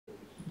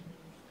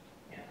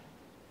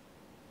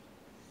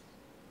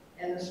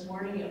And this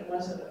morning it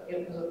wasn't,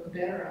 it was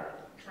better on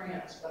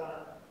France, but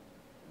on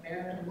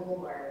American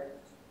Boulevard,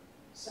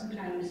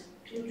 sometimes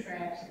 2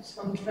 tracks and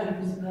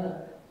sometimes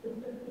none.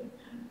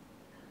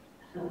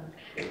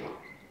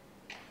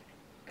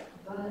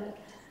 But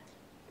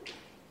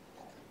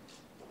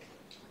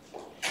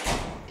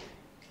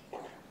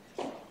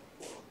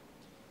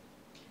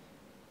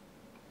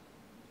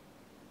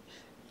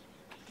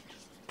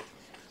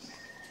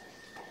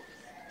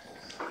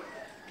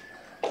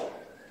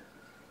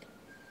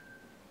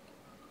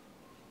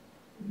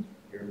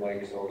your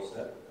mic is all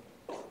set.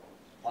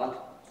 On.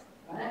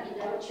 Let me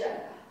double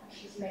check,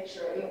 just make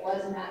sure it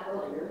was not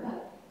earlier,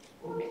 but.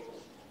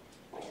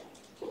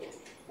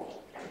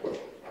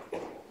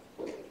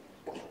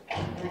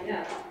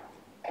 Yeah.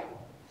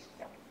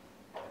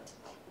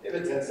 Give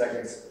it 10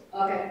 seconds.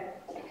 Okay.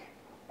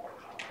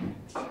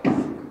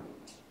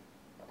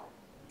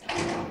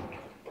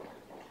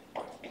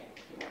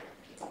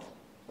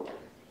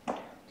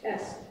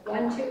 Test.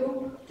 1,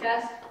 2,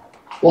 test.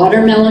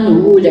 Watermelon,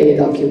 ooh, there you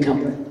go,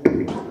 cucumber.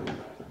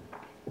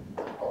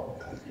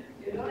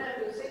 you don't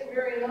have to sing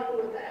very low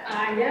with that.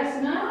 I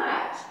guess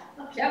not.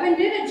 Kevin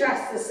did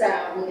adjust the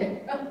sound.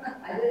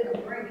 I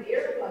didn't bring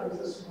earplugs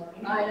this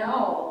morning. I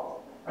know.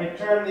 I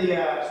turned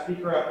the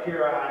speaker up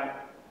here on.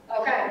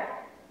 Okay.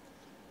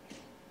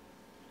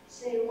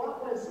 Say,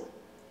 what was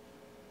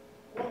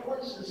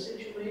the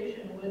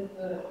situation with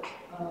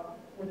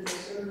the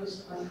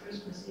service on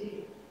Christmas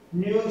Eve?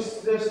 New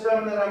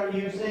system that I'm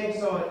using,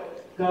 so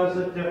it does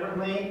it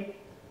differently.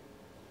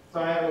 So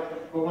I have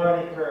a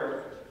learning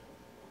curve.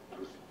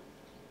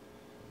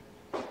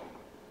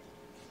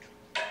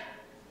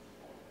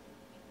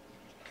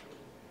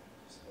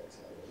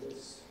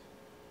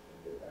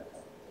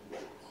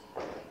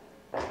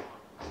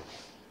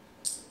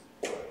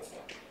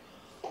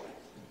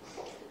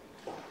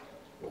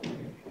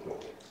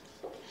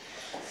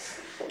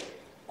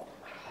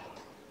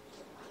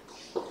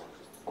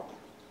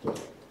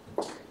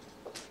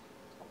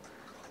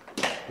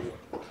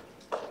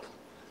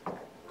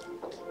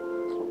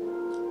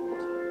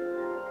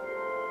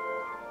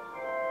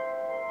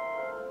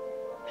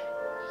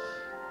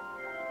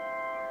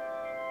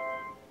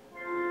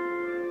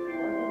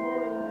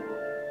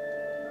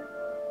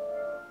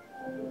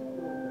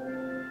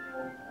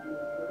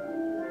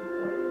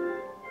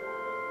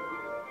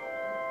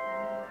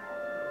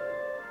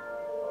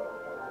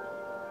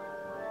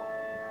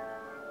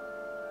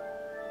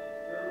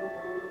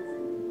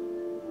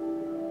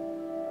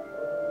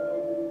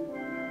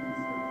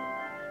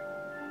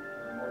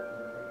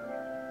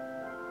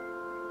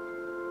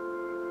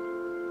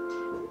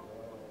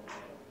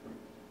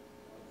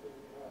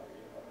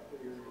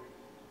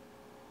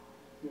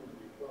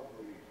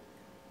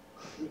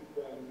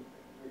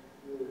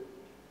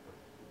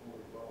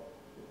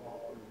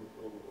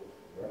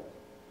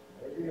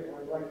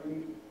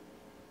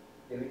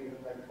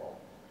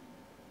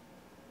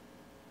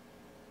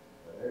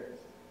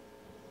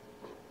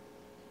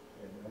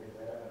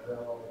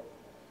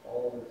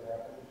 All this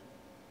happens.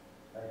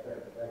 I've had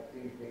the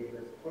vaccine take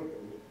this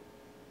quickly.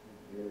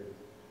 There's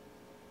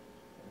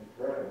an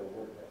incredible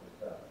work that was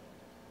done.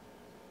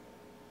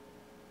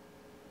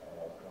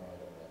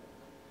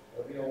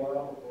 It'll be a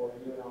while before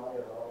you and I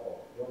are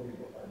all, you'll be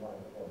with my mind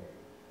before you.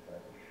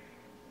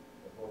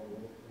 Before we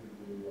move to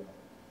the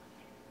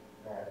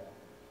mass,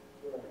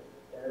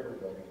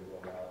 everybody is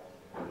allowed.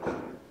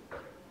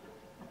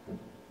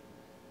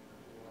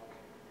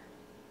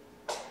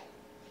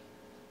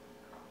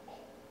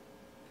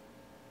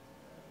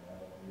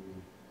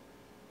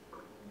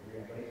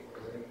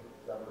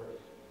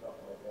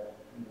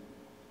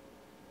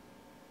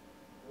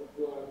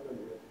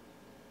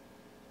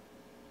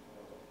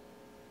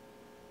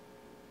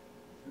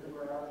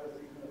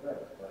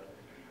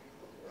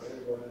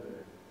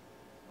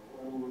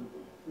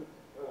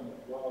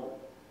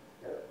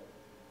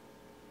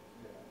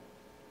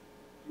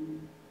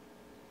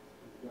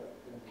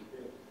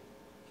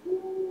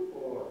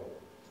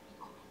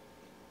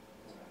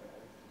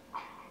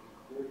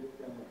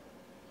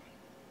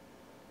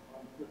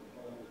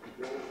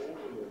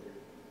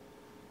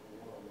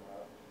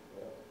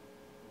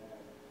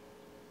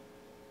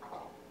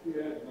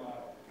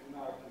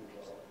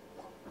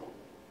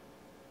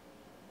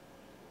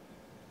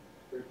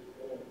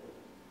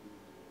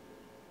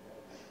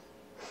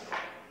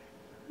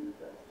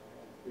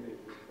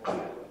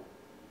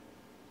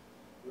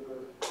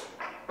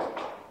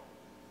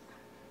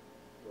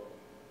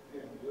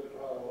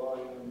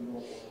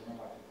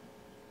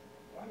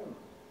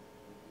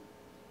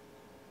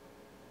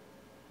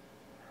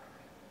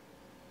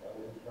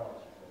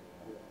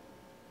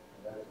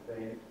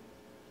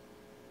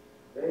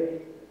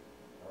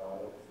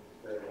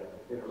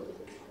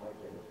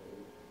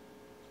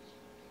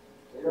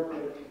 They don't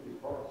really need to be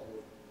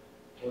positive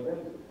for them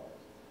to be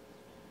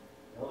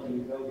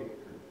positive. They'll get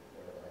through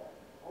where they're at.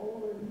 Oh,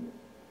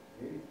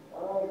 really?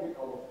 Oh, I get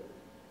almost through.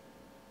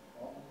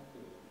 Almost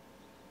through.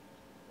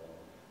 So,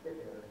 get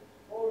there.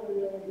 Oh,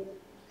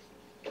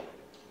 yeah.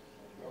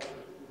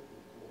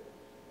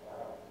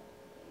 Wow.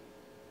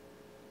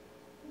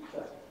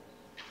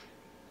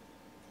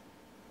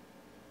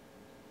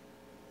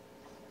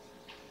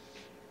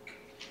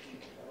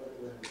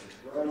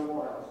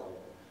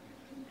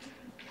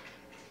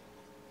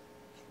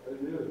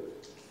 do.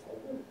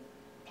 Okay.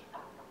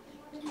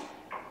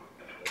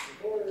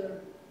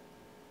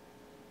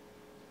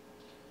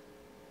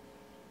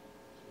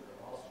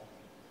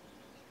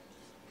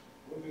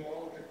 When we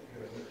all get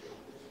together.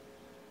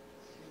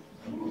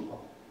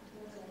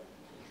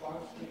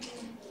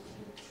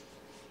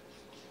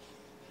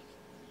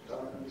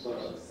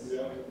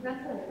 Yeah.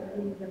 That's what I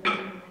believe the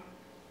one.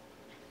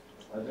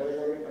 I better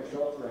go get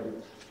myself ready.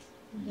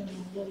 The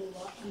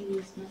little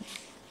amusement.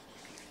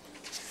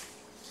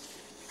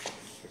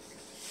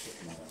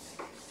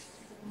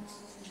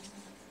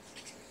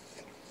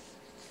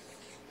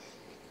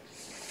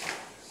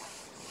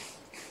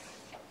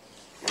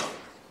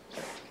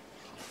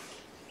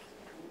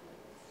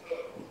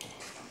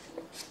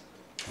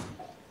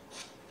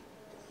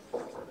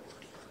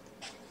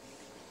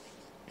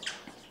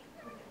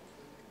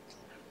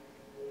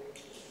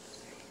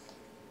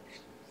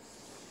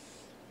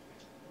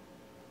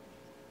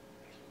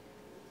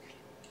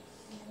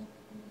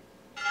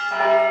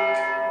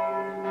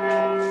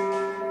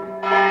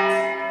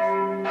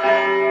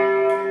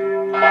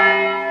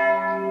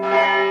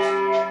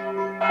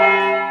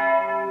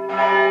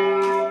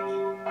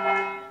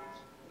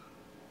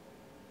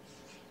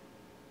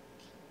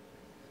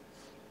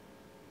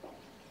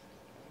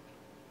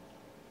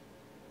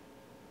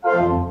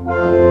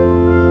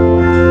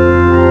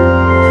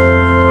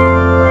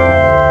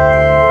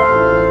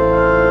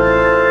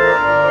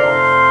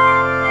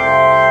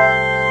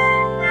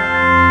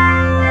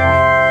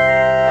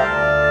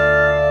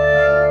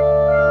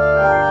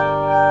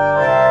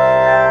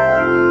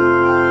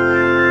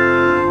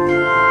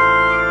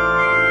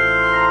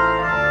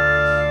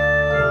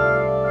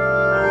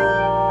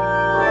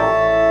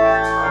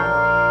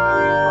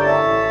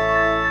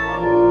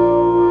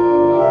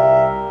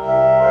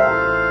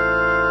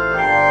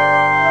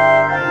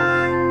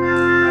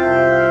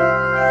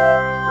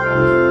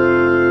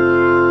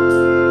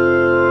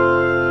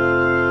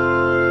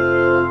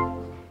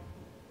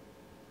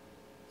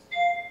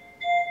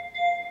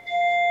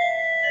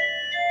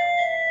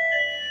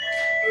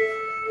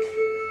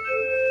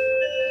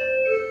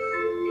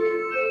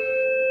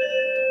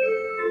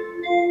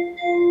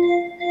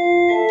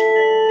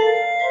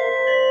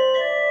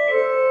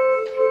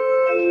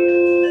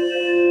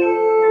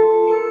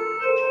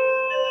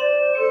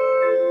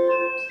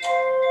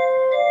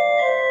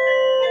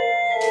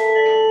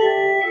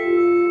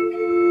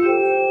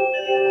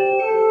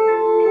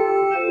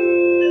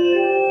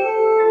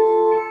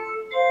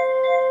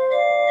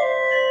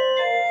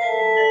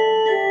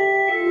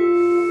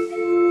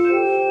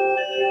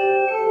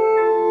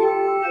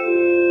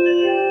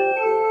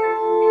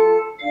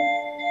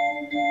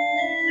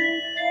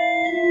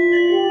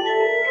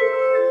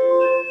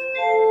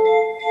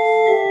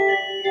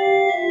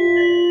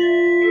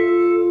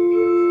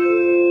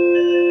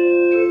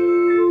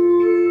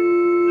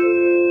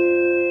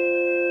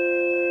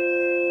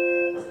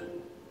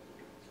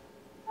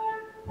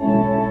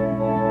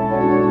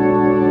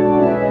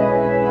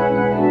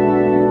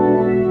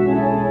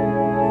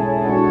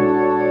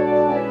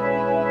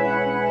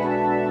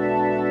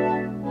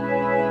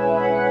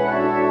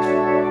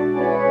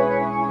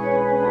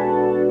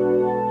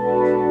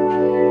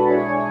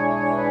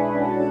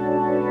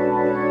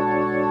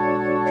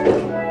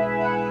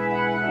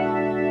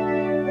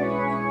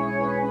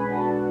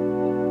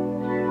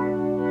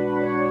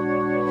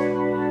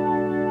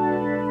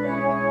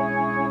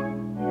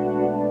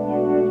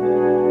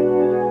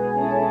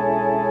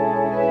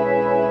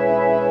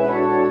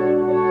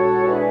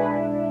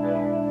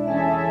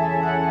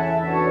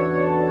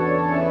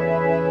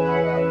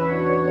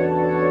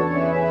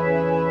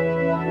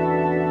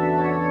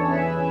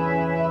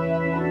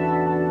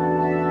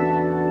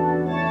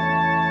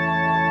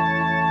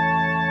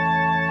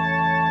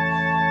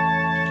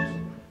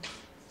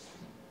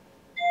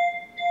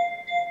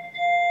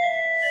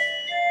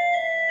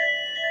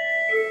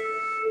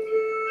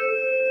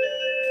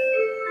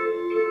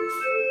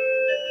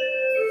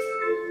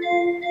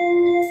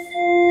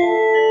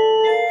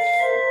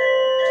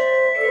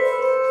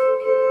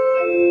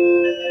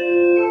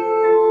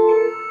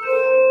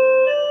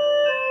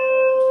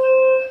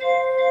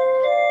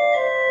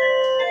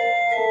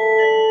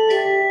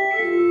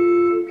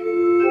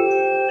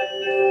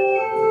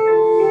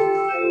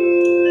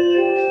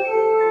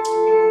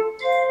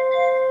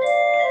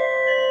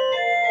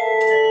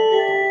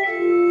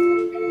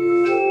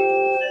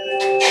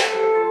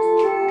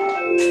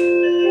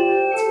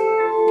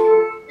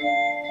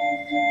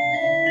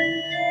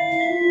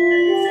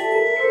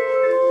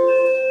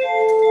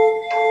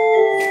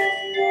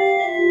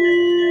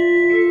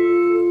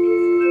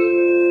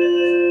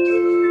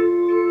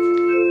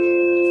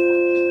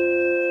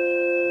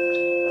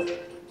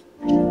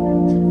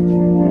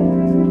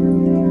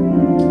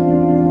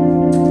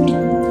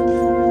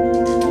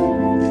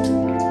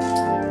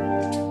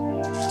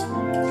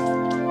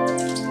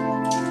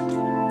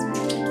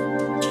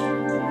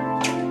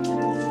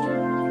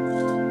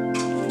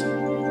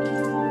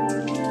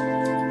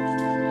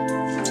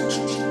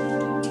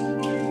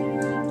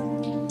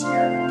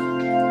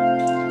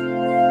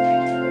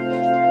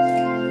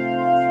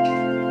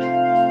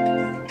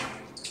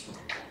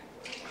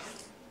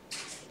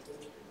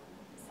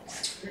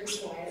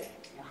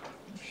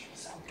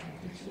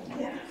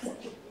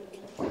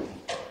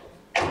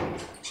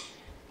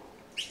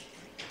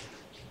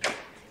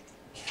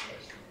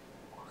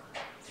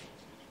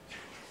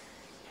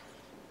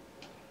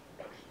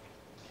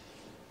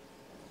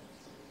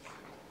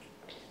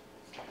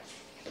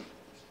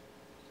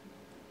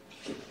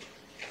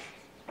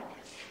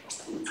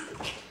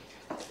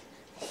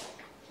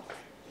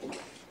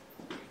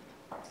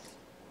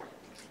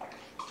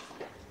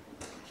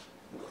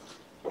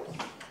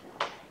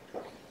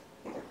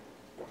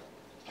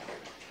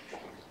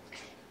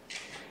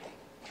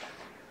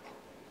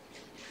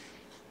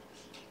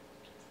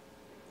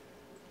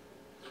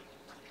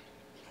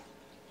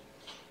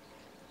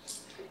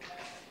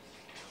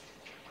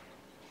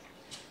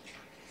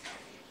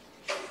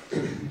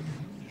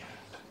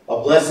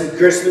 blessed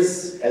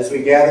Christmas as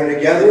we gather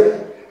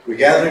together. We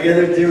gather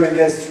together during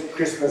this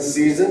Christmas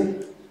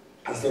season,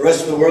 as the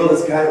rest of the world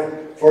has kind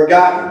of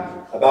forgotten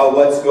about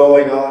what's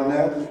going on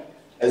now.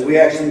 As we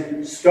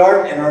actually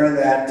start and are in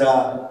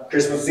that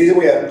Christmas season,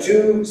 we have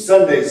 2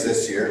 Sundays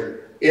this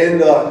year in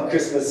the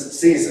Christmas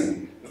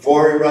season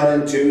before we run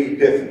into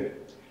Epiphany.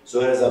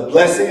 So it is a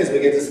blessing as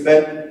we get to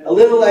spend a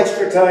little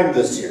extra time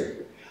this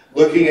year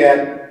looking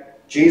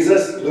at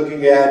Jesus,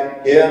 looking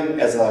at him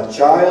as a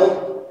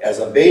child, as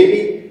a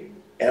baby,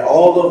 and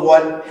all of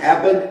what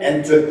happened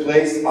and took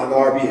place on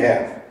our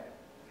behalf.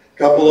 A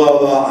couple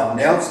of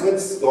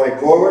announcements going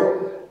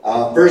forward.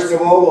 First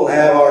of all, we'll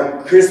have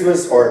our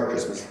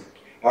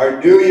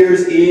our New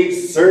Year's Eve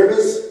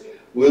service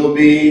will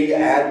be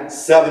at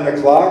 7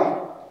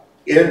 o'clock,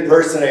 in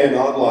person and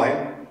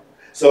online.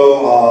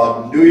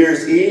 So New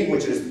Year's Eve,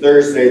 which is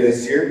Thursday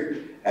this year,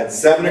 at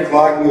 7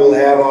 o'clock we will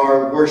have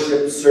our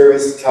worship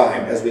service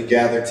time as we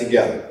gather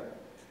together.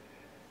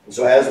 And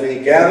so as we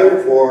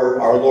gather for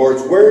our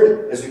Lord's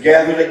Word, as we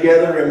gather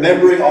together,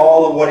 remembering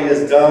all of what he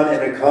has done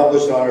and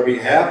accomplished on our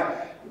behalf,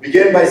 we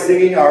begin by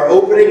singing our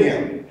opening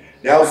hymn.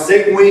 Now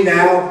sing we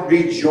now,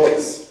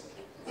 rejoice.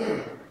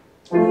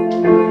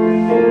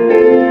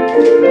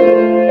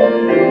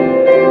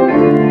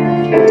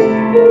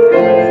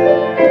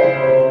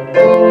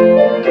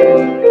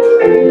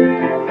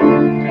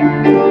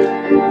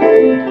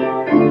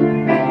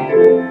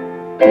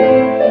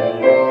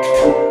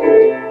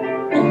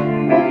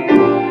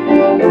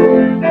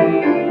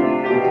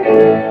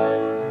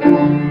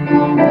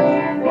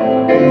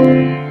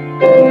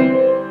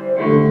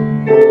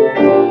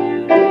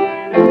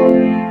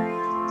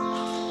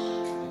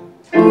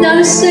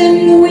 Now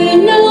sing we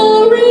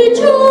now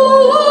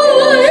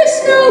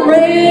rejoice, now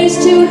raise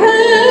to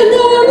heaven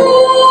our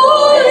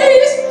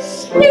voice.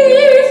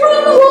 He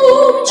from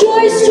whom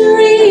joy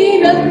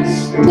streameth,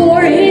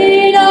 pour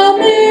in a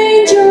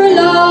manger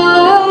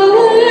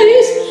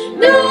lies.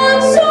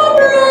 Not so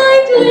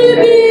brightly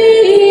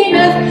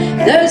beameth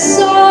the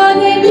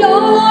sun in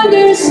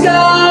yonder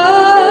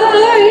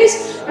skies.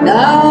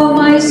 Thou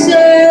my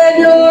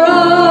Saviour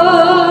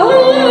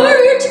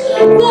art,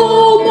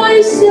 thou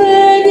my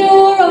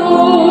Saviour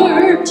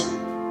art.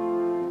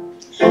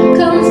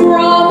 Come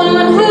from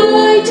on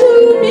high to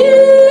me,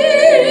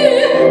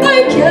 I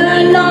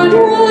cannot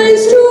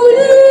rise to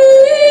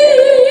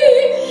thee.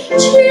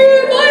 Cheer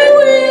my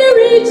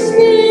wearied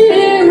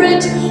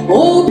spirit,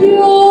 O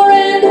pure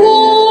and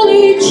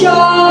holy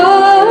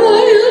child.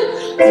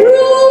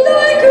 Through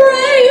thy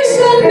grace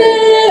and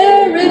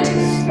merit,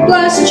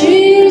 bless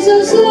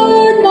Jesus,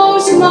 Lord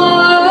most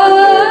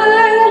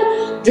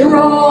mild.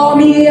 Draw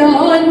me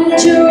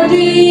unto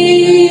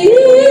thee,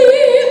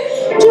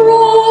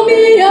 draw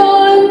me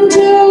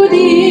unto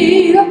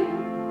thee.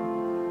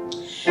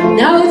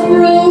 Now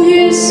through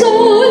his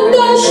Son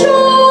doth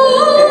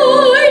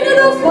shine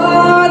the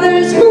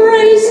Father's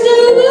grace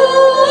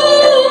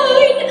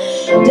divine.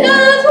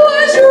 Death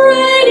was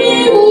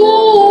reigning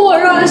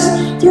o'er us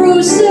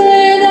through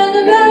sin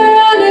and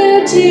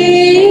vanity,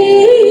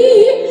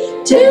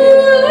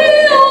 till he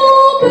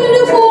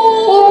opened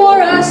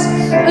for us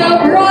a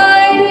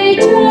bright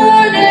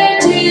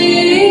eternity.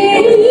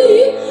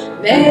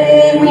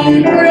 May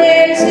we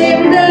praise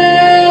him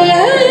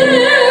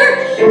there,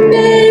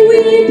 may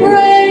we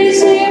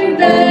praise him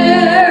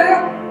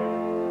there.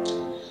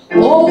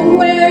 Oh,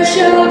 where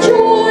shall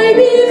joy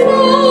be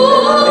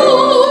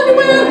found,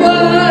 where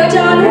bird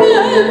and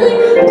heavenly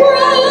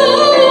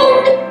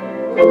ground?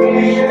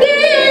 The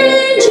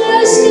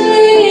angels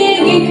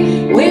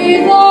singing,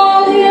 with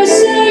all his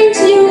saints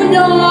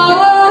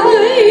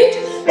unite,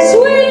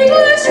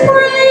 sweetless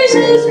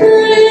praises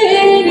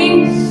bringing,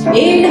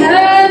 in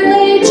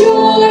heavenly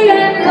joy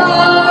and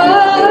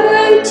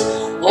light.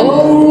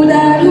 Oh,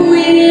 that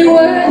we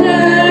were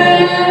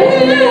there,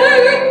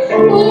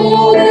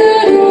 oh,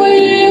 that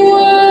we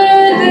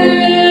were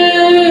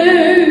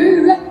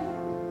there.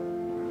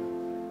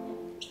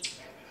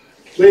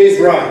 Please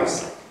rise.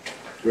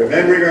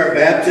 Remembering our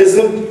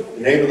baptism, in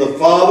the name of the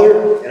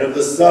Father, and of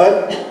the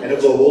Son, and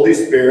of the Holy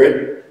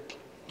Spirit.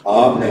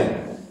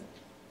 Amen.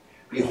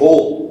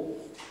 Behold,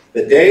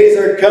 the days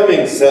are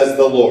coming, says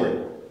the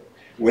Lord,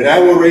 when I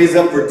will raise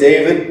up for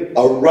David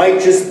a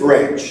righteous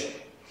branch.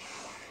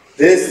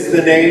 This is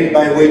the name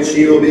by which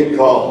he will be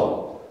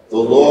called. The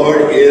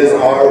Lord is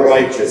our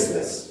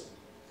righteousness.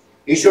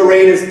 He shall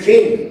reign as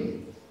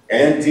king,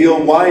 and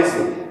deal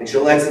wisely, and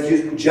shall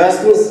execute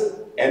justice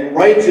and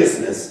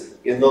righteousness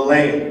in the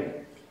land.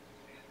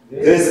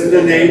 This is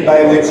the name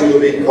by which he will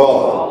be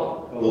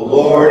called. The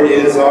Lord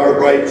is our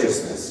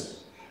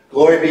righteousness.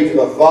 Glory be to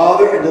the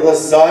Father, and to the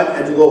Son,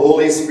 and to the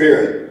Holy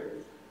Spirit.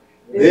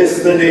 This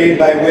is the name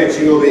by which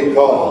he will be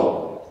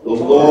called. The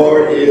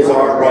Lord is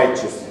our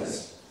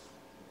righteousness.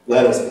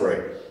 Let us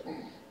pray.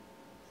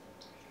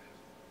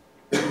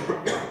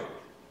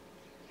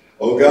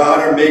 O God,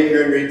 our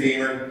Maker and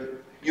Redeemer,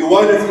 you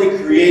wonderfully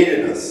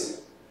created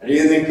us, and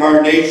in the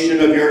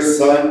incarnation of your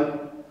Son,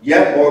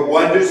 yet more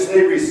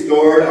wondrously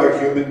restored our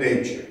human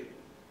nature.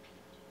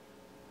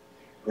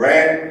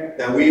 Grant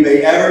that we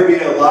may ever be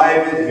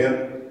alive in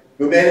him,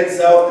 who made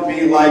himself to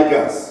be like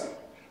us,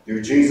 through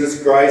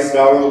Jesus Christ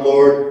our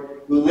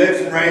Lord, who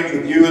lives and reigns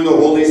with you in the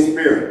Holy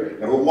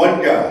Spirit, and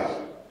one God,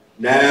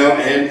 now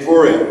and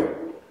forever.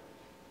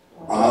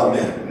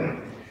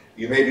 Amen.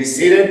 You may be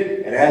seated,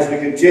 and as we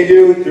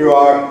continue through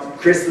our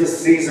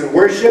Christmas season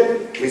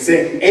worship, we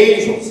sing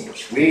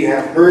Angels We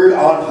Have Heard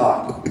on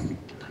High.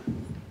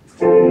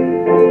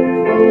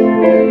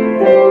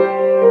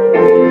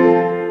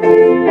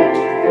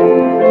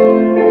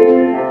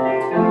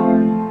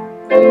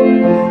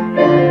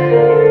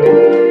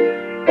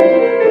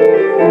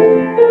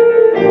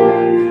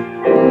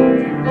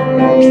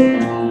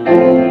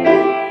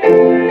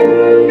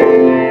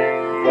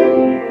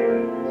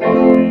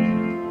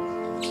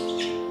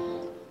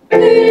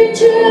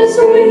 Angels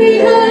we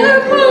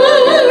have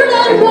heard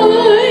on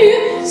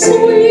high,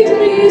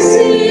 sweetly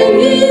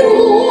singing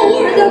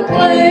o'er the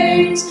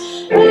plains,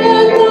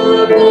 and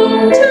the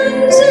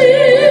mountains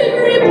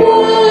in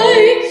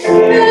reply,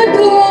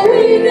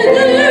 echoing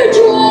their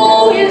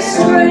joyous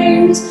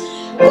strains.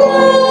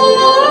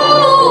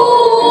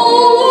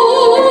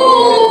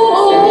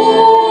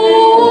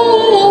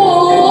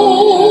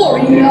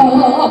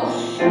 Gloria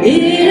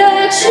in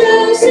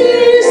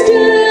excelsis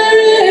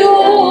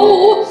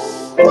Deo.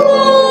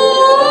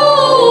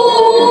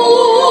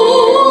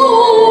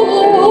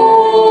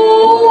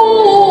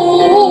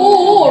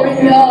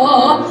 Gloria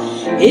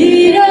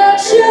in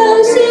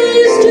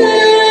excelsis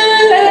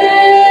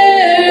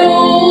Deo.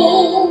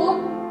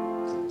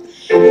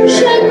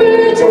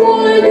 Shepherds,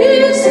 what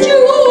is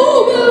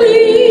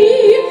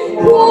jubilee?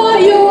 Why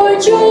your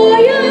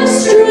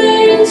joyous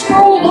strains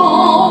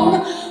prolong?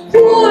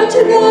 What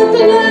the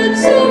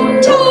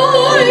gladsome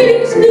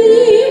tidings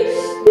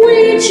be,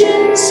 which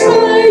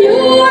inspire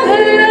your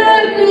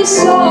heavenly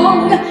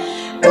song?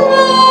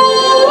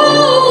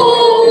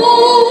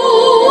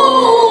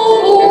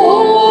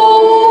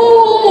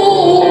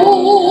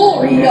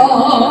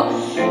 Gloria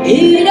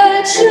in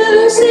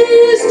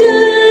excelsis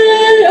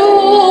Deo.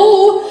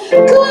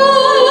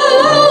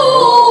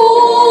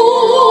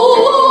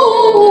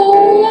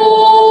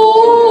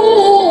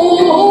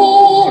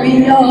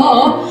 Gloria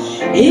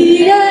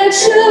in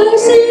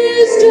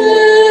excelsis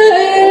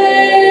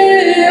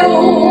Deo.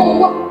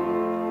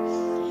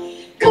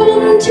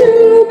 Come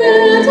to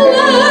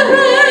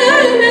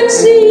Bethlehem and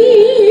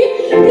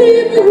see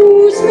him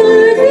whose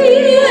birth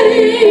the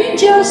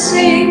angels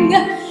sing.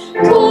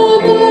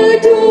 Come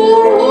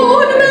adore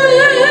on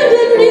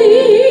bended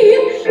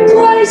knee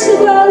Christ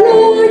the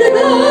Lord,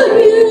 the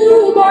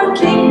newborn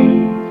King.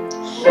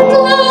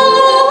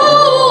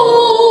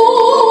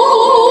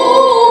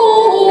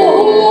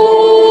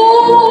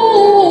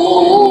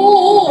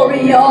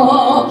 Gloria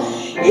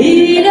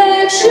in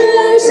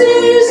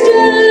excelsis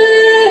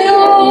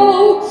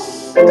Deo.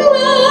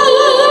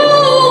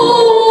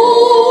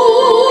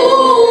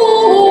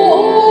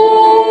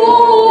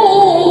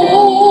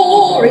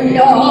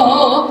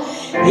 Gloria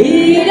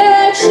in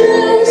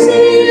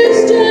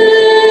excelsis Deo.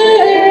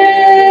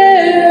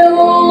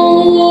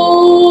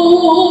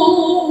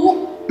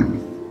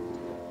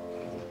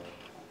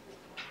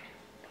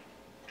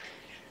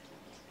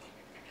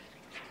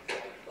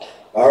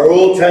 Our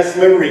Old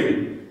Testament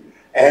reading,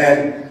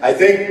 and I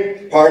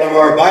think part of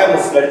our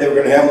Bible study that we're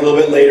going to have a little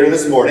bit later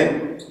this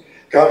morning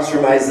comes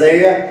from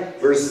Isaiah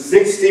verse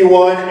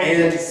 61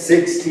 and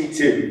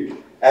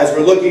 62, as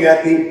we're looking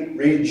at the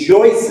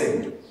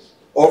rejoicing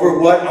over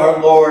what our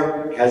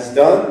Lord has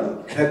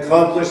done and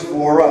accomplished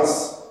for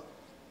us.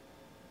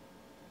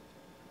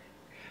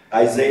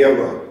 Isaiah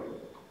wrote,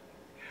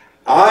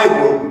 I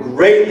will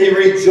greatly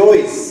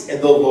rejoice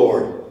in the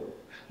Lord.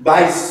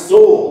 My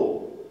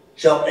soul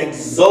shall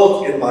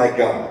exult in my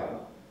God.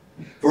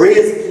 For he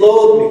has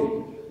clothed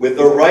me with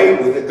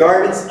the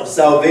garments of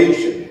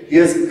salvation. He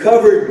has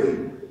covered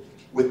me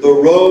with the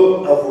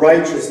robe of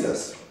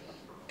righteousness.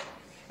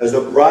 As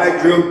a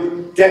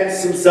bridegroom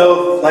decks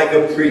himself like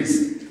a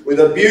priest with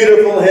a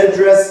beautiful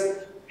headdress,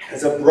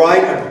 as a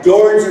bride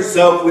adorns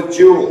herself with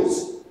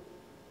jewels.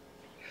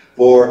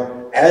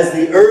 For as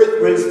the earth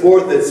brings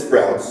forth its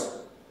sprouts,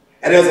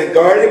 and as a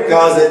garden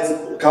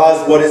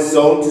causes what is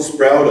sown to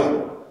sprout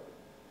up,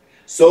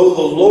 so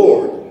the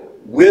Lord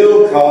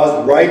will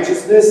cause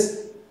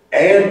righteousness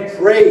and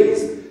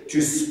praise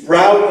to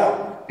sprout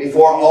up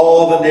before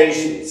all the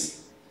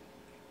nations.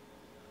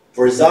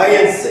 For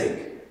Zion's sake,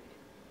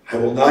 I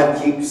will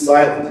not keep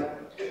silent.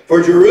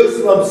 For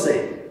Jerusalem's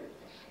sake,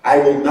 I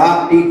will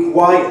not be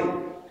quiet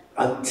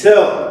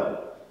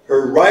until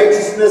her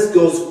righteousness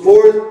goes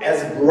forth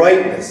as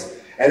brightness,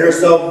 and her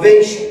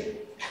salvation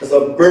as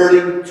a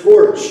burning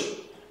torch.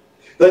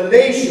 The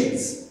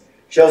nations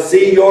shall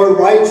see your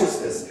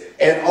righteousness,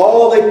 and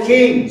all the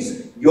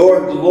kings your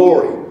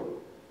glory.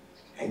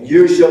 And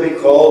you shall be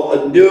called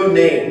a new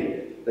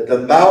name that the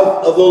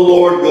mouth of the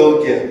Lord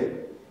will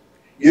give.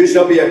 You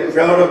shall be a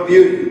crown of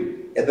beauty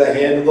in the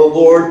hand of the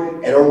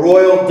Lord, and a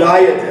royal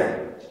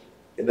diadem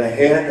in the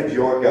hand of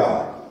your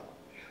God.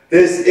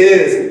 This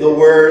is the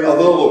word of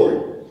the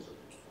Lord.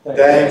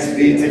 Thanks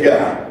be to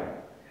God.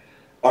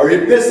 Our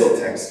epistle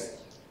text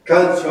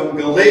comes from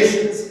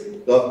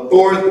Galatians, the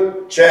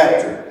 4th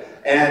chapter.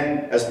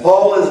 And as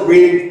Paul is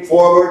reading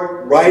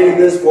forward, writing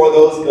this for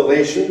those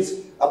Galatians,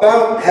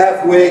 about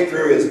halfway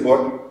through his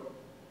book,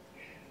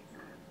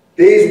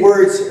 these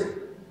words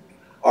here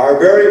are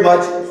very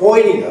much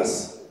pointing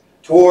us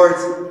towards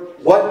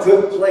what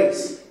took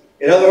place.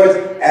 In other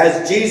words,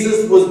 as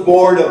Jesus was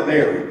born of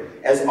Mary,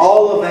 as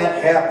all of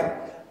that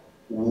happened,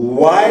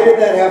 why did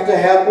that have to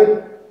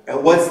happen?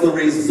 And what's the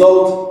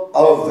result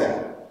of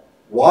that?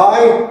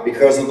 Why?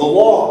 Because of the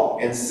law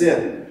and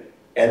sin.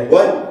 And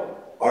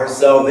what? Our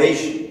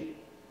salvation.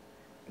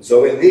 And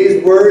so in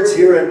these words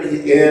here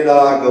in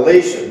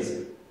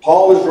Galatians,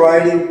 Paul is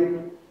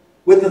writing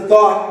with the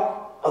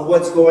thought of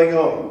what's going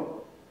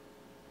on.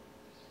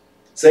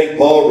 St.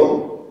 Paul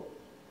wrote,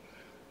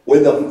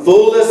 when the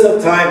fullness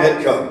of time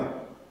had come,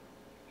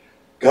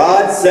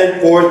 God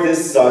sent forth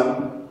his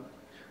Son,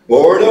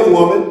 born of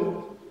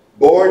woman,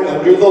 born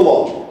under the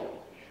law,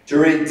 to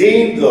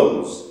redeem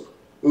those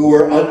who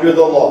were under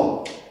the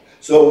law,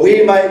 so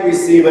we might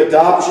receive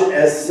adoption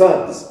as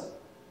sons.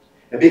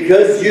 And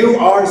because you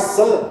are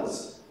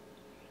sons,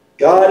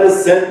 God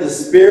has sent the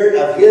Spirit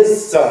of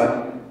his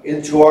Son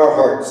into our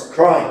hearts,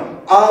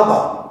 crying,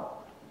 Abba,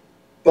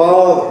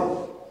 Father.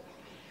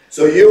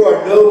 So you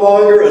are no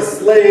longer a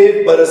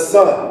slave, but a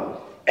son.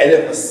 And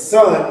if a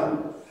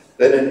son,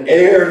 then an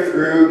heir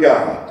through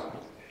God.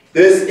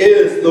 This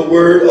is the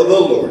word of the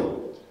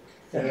Lord.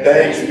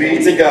 Thanks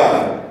be to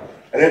God.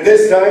 And at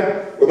this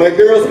time, will my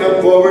girls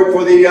come forward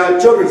for the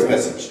children's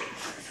message.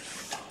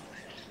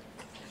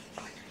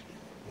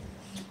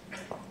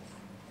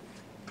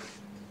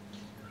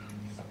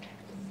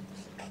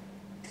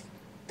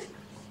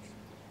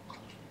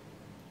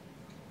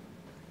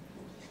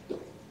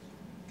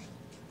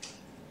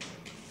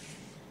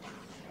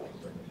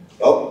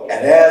 Oh,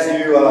 and as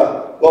you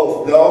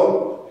both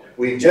know,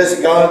 we've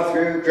just gone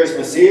through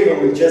Christmas Eve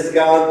and we've just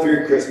gone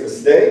through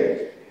Christmas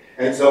Day.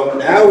 And so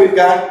now we've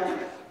got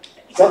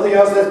something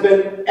else that's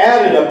been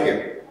added up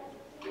here.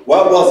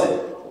 What was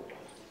it?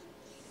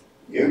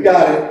 You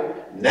got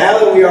it. Now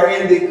that we are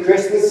in the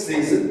Christmas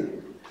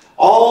season,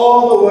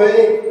 all the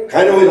way,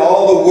 kind of when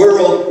all the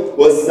world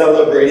was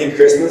celebrating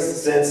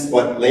Christmas since,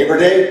 what, Labor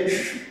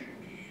Day?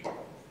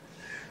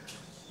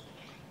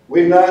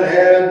 We've had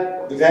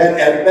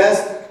at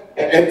best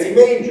an empty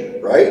manger,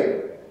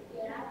 right?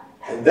 Yeah.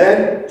 And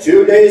then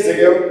 2 days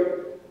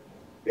ago,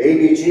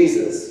 baby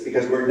Jesus,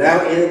 because we're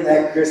now in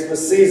that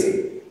Christmas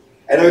season.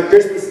 And on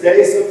Christmas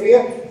Day,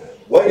 Sophia,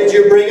 what did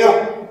you bring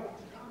up?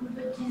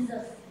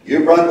 Jesus.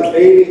 You brought the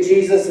baby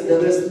Jesus into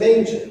this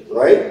manger,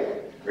 right?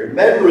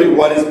 Remembering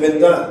what has been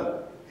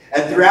done.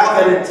 And throughout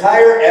that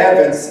entire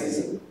Advent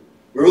season,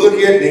 we were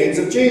looking at names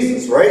of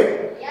Jesus,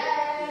 right?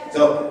 Yeah.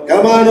 So,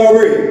 come on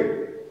over here.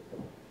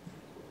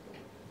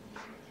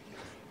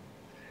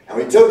 And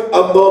we took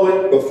a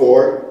moment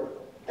before,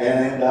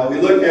 and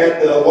we looked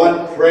at the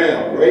one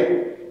crown,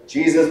 right?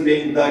 Jesus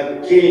being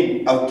the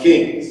King of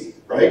Kings,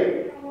 right?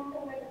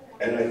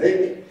 And I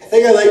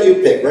think I let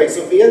you pick, right,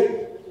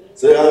 Sophia?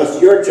 So now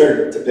it's your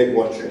turn to pick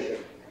one treasure.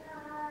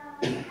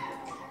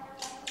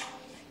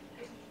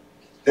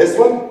 This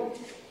one?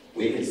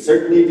 We can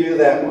certainly do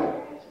that one.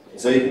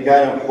 So you can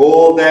kind of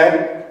hold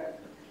that.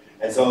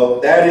 And so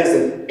that is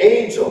an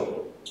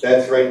angel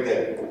that's right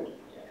there.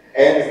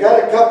 And it's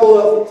got a couple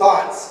of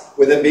thoughts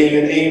with it being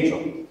an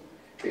angel.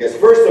 Because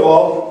first of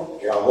all,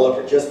 here, I'll hold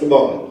it for just a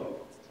moment.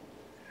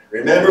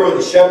 Remember when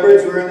the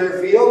shepherds were in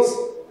their fields?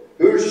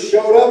 Who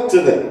showed up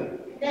to them?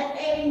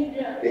 The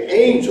angel. The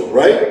angel,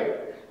 right?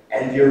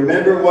 And do you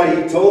remember what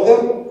he told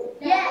them?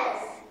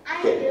 Yes,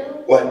 I Okay, do.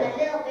 what? A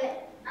little bit.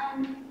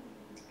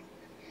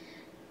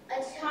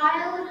 A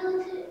child,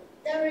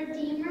 the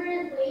Redeemer,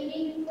 is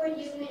waiting for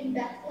you in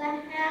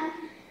Bethlehem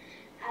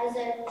as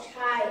a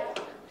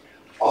child.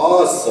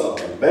 Awesome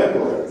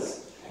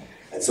remembrance.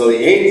 And so the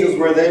angels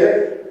were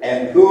there,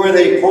 and who were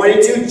they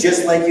pointing to?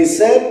 Just like you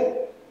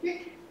said?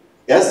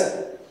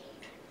 Yes?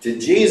 To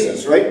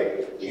Jesus,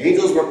 right? The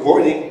angels were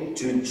pointing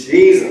to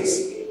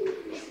Jesus.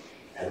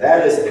 And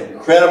that is an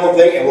incredible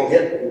thing, and we'll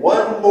get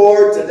one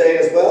more today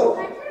as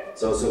well.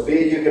 So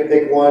Sophia, you can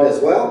pick one as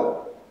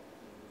well.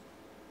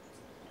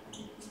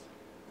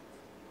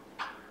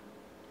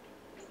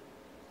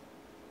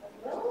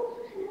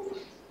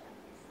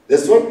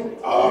 This one?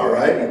 All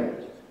right.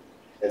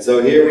 And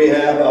so here we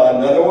have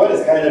another one.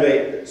 It's kind of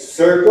a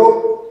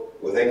circle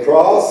with a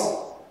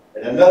cross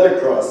and another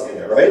cross in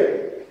it,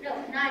 right? No,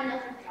 not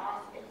another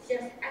cross. It's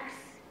just X.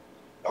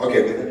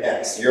 Okay, with an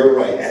X. You're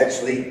right.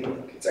 Actually,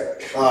 it's a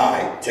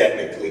chi,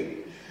 technically.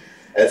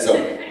 And so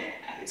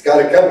it's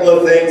got a couple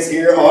of things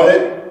here on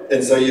it.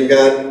 And so you've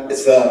got,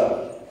 it's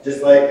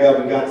just like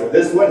we got to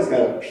this one. It's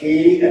got a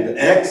P and an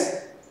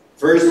X.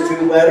 First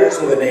two letters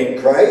of the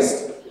name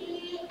Christ.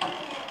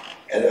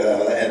 And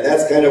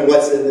that's kind of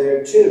what's in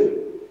there too.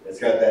 It's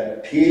got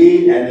that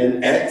P and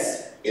an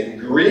X in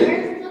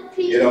Greek.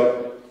 You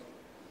know,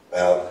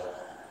 well,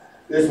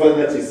 this one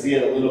lets you see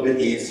it a little bit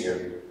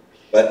easier.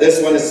 But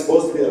this one is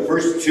supposed to be the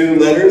first two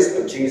letters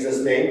of Jesus'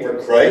 name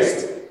for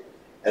Christ.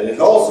 And it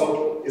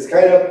also is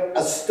kind of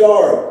a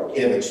star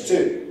image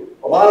too.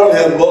 A lot of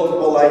them have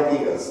multiple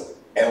ideas.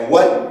 And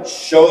what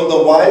showed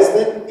the wise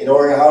men in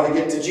order how to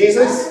get to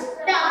Jesus?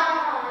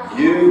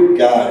 You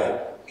got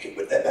it. You can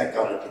put that back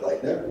on if you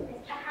like now.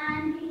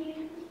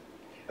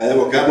 And then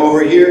we'll come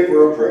over here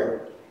for a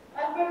prayer.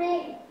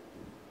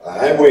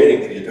 I'm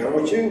waiting for you.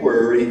 Don't you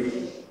worry.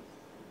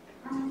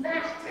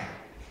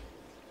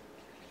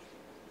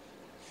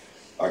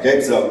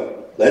 Okay,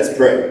 so let's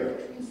pray.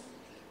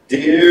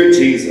 Dear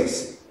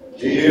Jesus,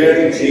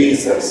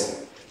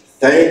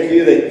 thank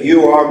you that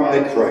you are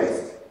my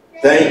Christ.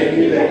 Thank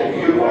you that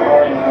you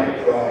are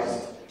my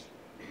Christ.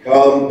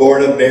 Come,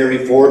 born of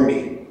Mary, for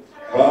me.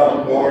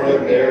 Come, born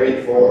of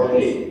Mary, for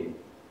me.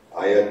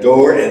 I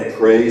adore and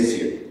praise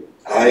you.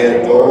 I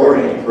adore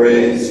and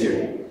praise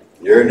you.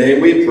 In your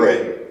name we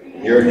pray.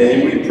 In your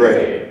name we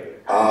pray.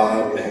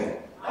 Amen.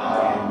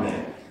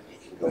 Amen. You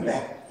can go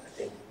back. I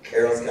think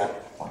Carol's got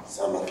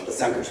some of the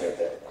suckers right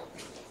there.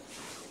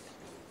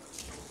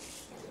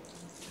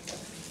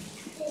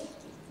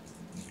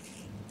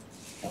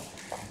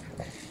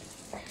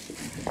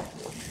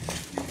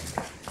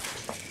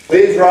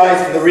 Please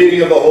rise for the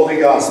reading of the Holy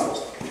Gospel.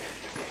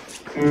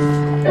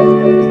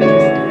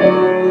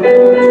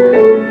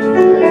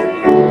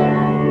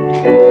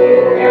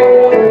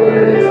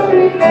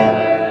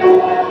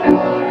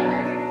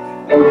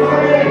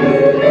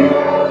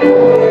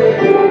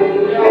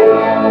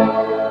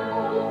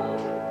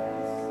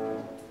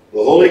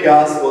 The Holy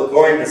Gospel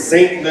according to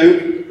St.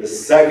 Luke, the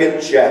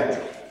 2nd chapter.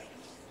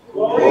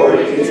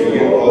 Glory to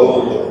you, O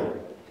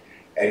Lord.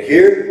 And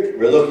here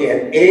we're looking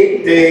at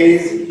 8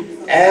 days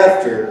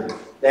after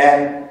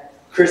that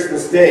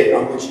Christmas day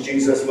on which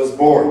Jesus was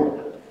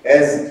born.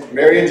 As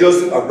Mary and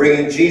Joseph are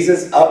bringing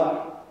Jesus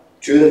up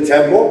to the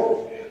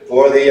temple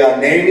for the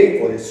naming,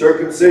 for the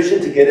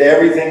circumcision, to get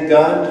everything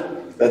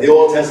done that the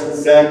Old Testament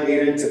said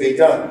needed to be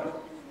done.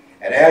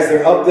 And as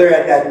they're up there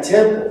at that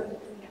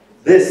temple,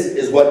 this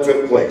is what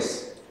took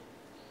place.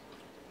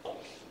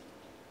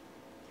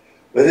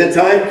 When the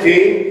time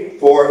came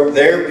for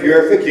their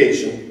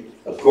purification,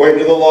 according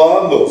to the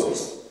law of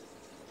Moses,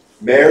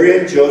 Mary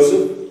and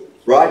Joseph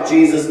brought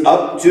Jesus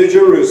up to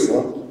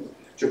Jerusalem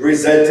to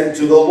present him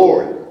to the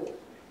Lord.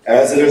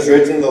 As it is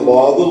written in the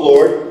law of the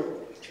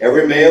Lord,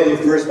 every male who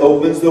first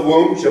opens the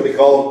womb shall be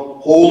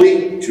called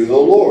holy to the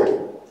Lord,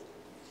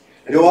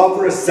 and to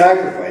offer a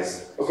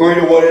sacrifice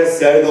according to what is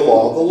said in the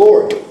law of the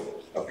Lord,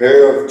 a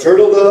pair of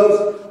turtle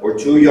doves or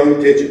 2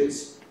 young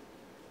pigeons.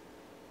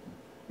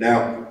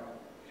 Now,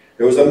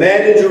 there was a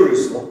man in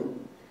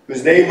Jerusalem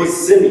whose name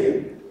was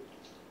Simeon,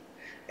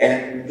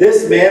 and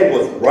this man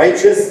was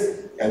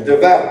righteous and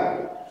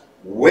devout,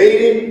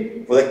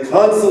 waiting for the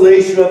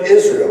consolation of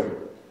Israel,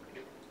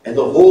 and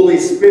the Holy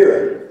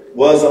Spirit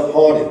was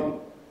upon him.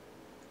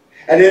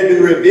 And it had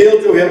been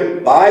revealed to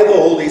him by the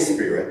Holy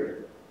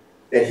Spirit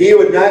that he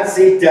would not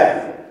see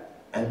death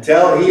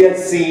until he had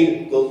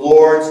seen the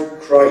Lord's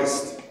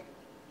Christ.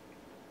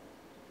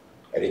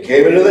 And he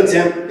came into the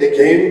temple, it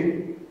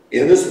came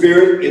in the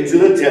Spirit into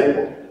the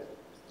temple.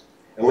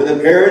 And when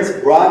the parents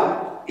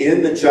brought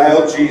in the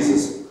child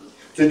Jesus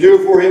to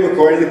do for him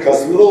according to the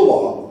custom of the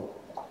law,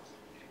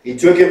 he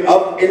took him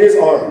up in his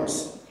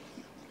arms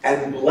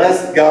and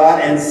blessed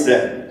God and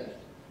said,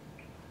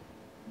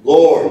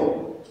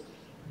 Lord,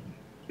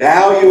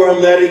 now you are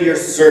letting your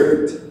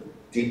servant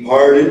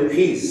depart in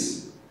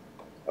peace,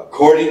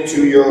 according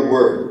to your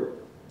word.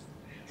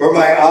 For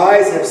my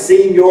eyes have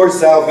seen your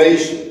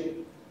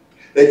salvation,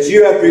 that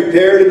you have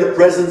prepared in the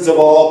presence of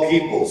all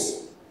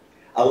peoples,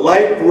 a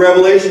light for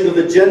revelation to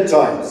the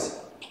Gentiles,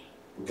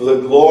 and for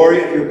the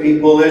glory of your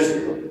people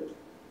Israel.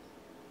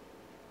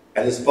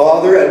 And his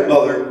father and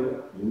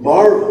mother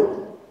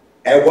marveled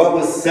at what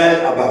was said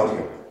about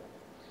him.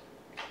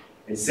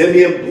 And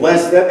Simeon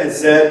blessed them and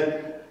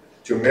said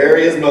to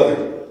Mary his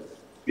mother,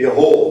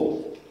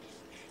 Behold,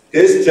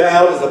 this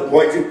child is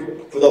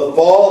appointed for the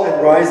fall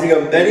and rising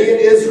of many in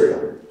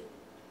Israel,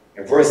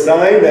 and for a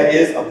sign that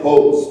is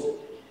opposed.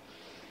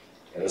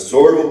 And a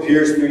sword will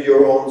pierce through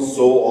your own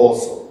soul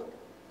also,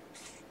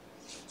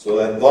 so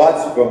that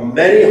thoughts from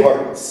many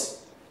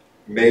hearts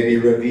may be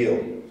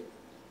revealed.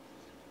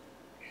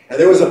 And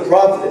there was a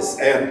prophetess,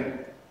 Anna,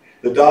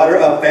 the daughter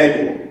of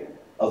Phanuel,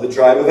 of the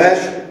tribe of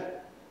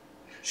Asher.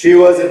 She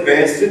was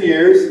advanced in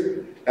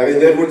years, having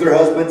lived with her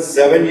husband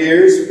 7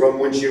 years from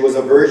when she was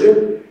a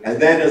virgin, and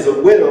then as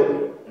a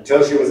widow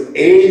until she was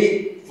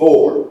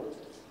 84.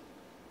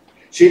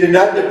 She did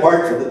not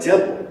depart from the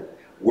temple,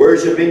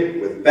 worshiping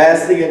with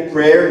fasting and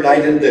prayer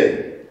night and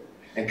day.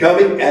 And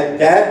coming at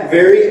that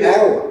very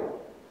hour,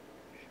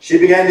 she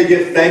began to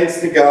give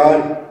thanks to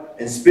God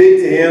and speak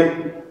to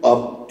him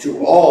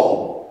to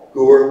all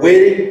who were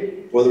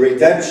waiting for the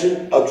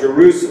redemption of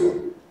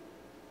Jerusalem.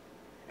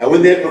 And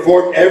when they had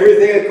performed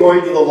everything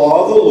according to the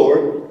law of the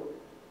Lord,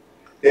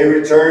 they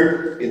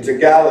returned into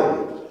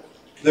Galilee,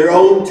 to their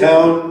own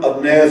town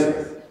of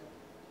Nazareth.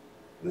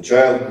 And the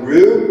child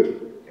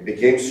grew and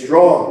became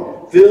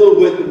strong, filled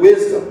with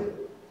wisdom,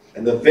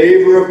 and the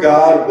favor of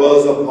God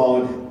was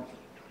upon him.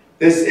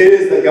 This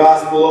is the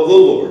gospel of the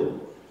Lord.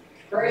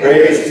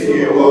 Praise to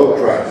you, O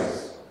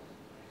Christ.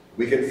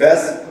 We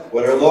confess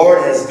what our Lord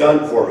has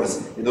done for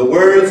us in the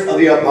words of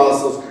the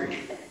Apostles' Creed.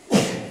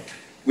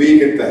 We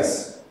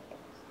confess,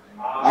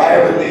 I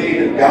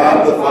believe in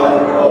God the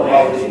Father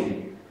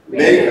Almighty,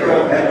 maker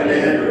of heaven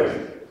and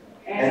earth,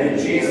 and in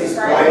Jesus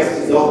Christ,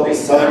 his only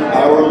Son,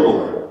 our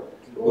Lord,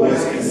 who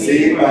was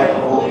conceived by the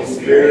Holy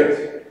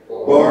Spirit,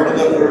 born of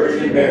the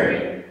Virgin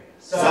Mary,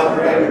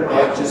 suffered under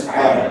Pontius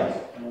Pilate,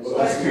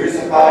 was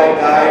crucified,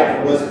 died,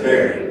 and was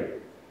buried.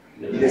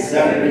 He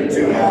descended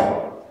into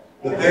hell.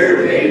 The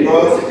third day he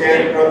rose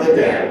again from the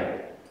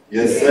dead. He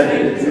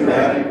ascended into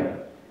heaven,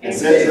 and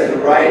sits at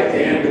the right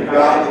hand of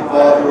God the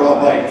Father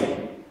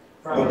Almighty.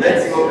 From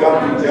thence he will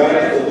come to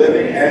judge the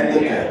living and the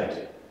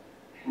dead.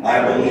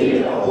 I believe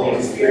in the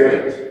Holy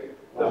Spirit,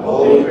 the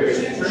Holy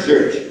Christian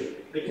Church,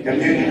 the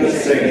communion of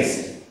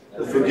saints,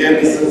 the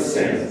forgiveness of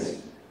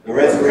sins, the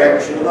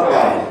resurrection of the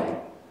body,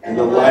 and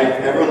the life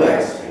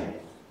everlasting.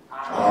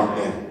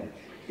 Amen.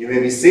 You may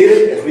be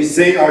seated as we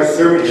sing our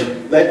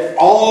sermon. Let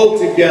all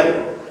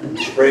together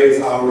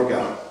praise our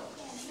God.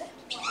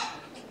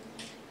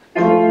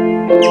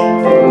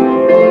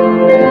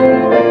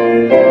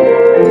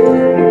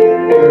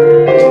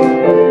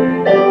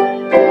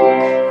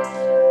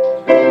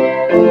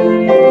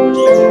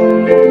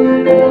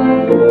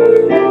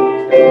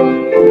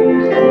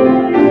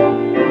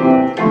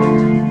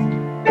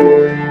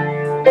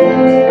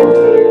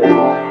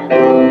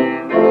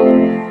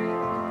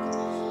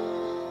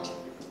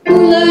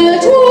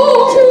 Let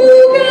all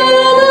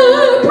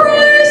together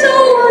praise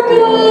our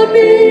God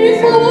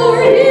before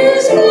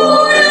his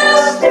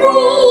glorious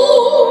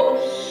throne.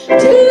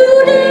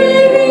 Today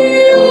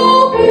he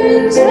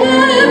opens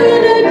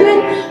heaven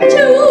again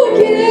to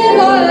give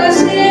us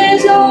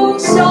his own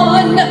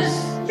Son.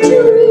 To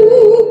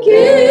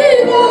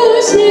give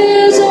us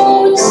his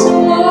own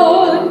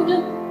Son.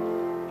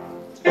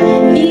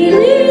 He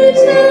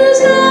leaves his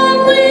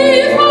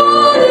heavenly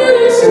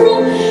Father's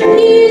throne.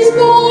 He's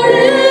born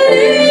an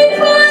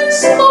infant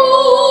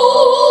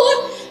small,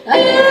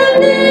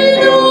 and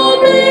in a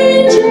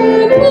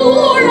manger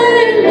poor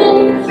and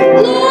lone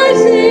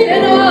lies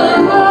in a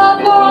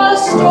humble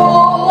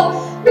stall.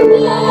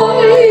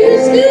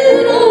 Lies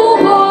in a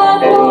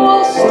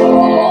humble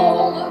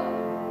stall.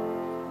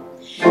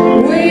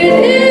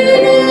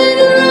 Within an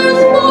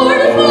earth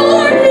born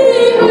for he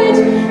hides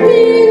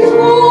his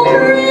own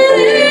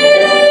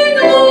creating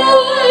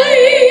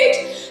light.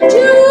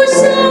 To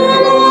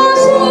serve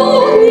us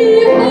all he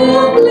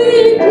humbly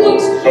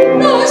cloaks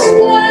the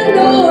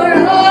splendor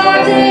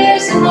of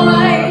his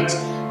light.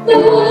 The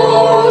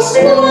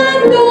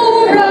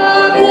splendor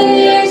of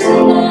his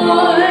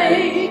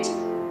light.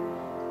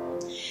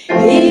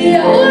 He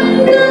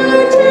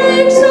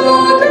undertakes a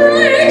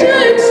great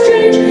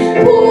exchange,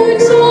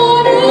 puts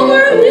on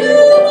our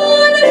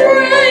human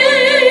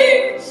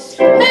frame,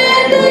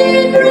 and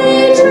in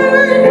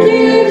return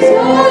gives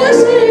us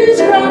his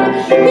crown,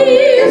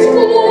 his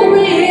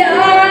glory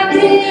and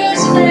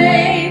his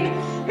name,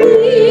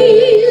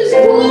 his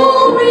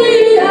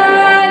glory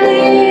and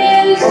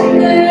his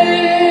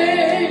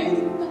name.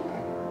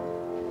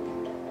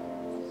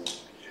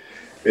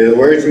 May the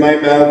words of my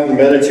mouth and the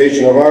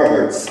meditation of our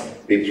hearts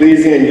be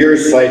pleasing in your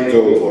sight,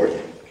 O Lord,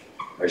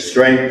 our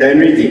strength and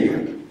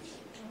Redeemer.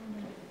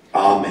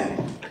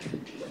 Amen.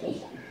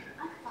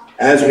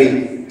 As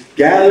we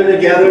gather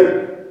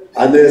together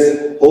on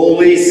this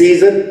holy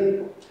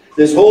season,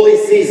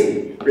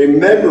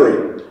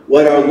 remembering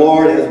what our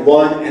Lord has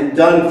won and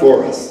done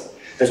for us,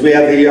 as we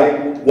have the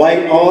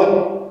white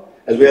on,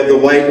 as we have the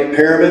white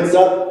paraments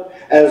up,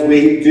 as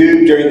we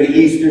do during the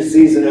Easter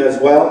season as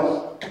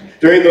well,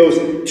 during those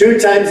 2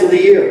 times of the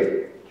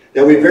year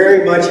that we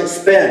very much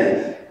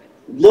spend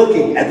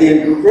looking at the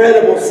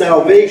incredible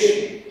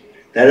salvation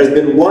that has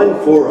been won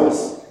for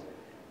us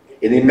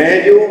in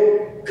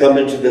Emmanuel come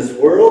into this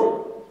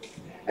world,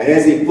 and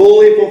as he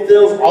fully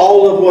fulfills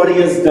all of what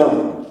he has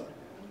done,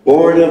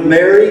 born of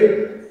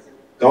Mary,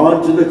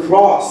 gone to the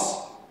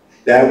cross,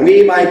 that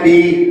we might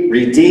be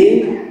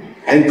redeemed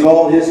and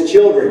called his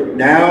children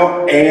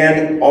now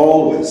and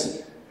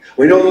always.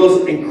 We know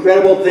those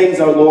incredible things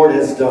our Lord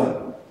has done.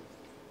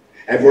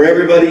 And for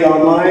everybody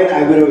online,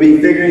 I'm going to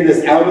be figuring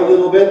this out a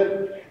little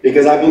bit,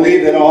 because I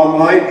believe that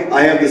online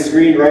I have the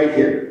screen right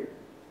here.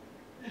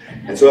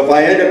 And so if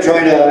I end up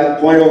trying to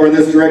point over in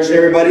this direction,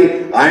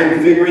 everybody,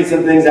 I'm figuring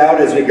some things out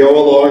as we go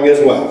along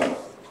as well.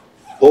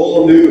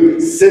 Whole new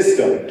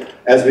system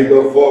as we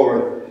go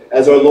forward,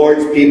 as our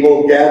Lord's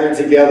people gather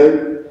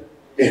together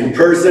in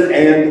person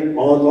and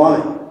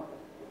online.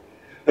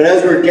 But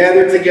as we're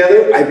gathered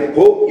together, I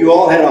hope you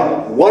all had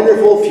a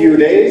wonderful few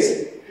days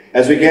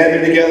as we gather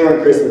together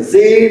on Christmas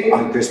Eve,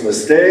 on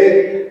Christmas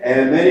Day,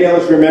 and many of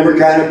us remember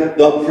kind of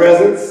the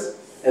presents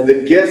and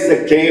the gifts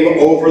that came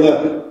over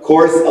the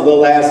course of the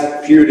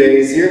last few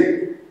days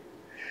here.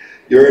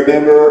 You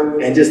remember,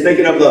 and just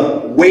thinking of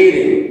the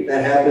waiting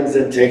that happens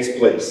and takes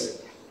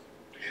place.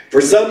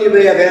 For some, you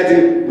may have had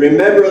to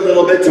remember a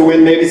little bit to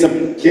when maybe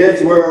some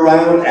kids were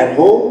around at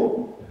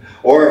home,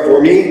 or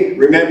for me,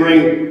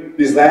 remembering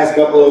these last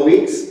couple of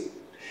weeks,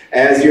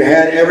 as you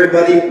had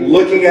everybody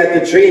looking at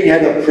the tree and you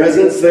had the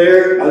presents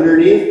there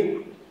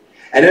underneath,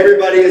 and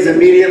everybody is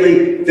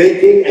immediately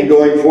thinking and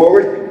going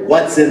forward,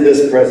 what's in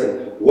this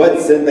present?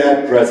 What's in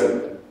that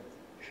present?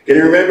 Can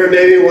you remember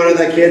maybe one of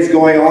the kids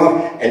going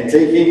off and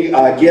taking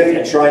a gift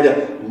and trying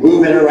to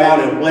move it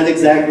around, and what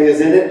exactly is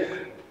in it?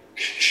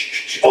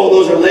 Oh,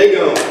 those are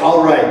Legos.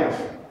 All right.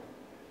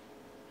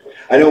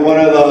 I know one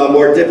of the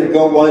more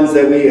difficult ones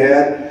that we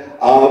had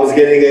was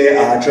getting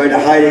trying to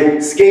hide a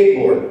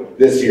skateboard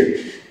this year.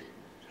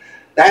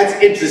 That's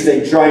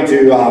interesting, trying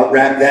to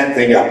wrap that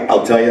thing up,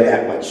 I'll tell you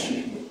that much.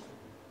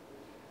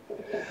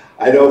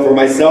 I know for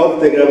myself,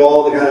 thinking of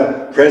all the kind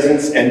of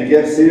presents and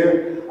gifts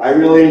here, I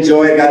really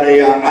enjoy. I got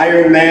a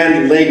Iron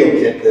Man Lego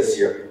kit this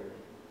year.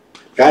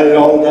 Got it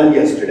all done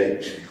yesterday.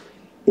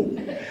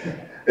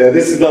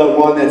 This is the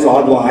one that's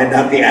online,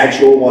 not the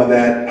actual one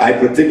that I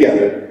put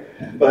together,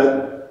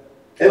 but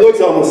it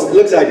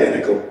looks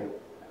identical.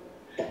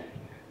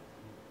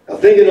 Now,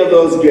 thinking of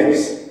those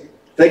gifts,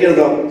 thinking of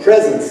the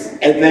presents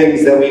and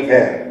things that we've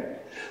had.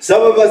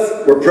 Some of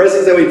us were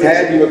presents that we've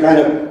had, you were kind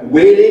of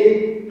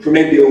waiting for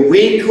maybe a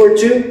week or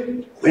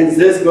two. When's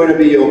this going to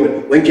be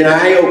open? When can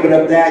I open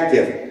up that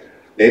gift?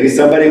 Maybe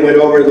somebody went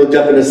over and looked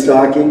up in a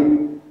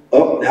stocking.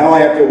 Oh, now I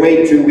have to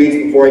wait 2 weeks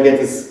before I get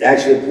to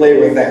actually play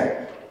with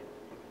that.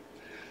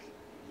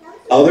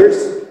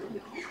 Others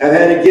have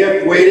had a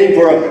gift waiting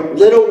for a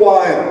little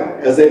while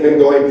as they've been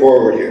going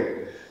forward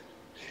here.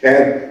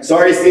 And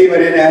sorry, Steve, I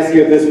didn't ask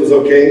you if this was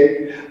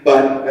okay,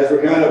 but as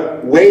we're kind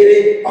of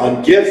waiting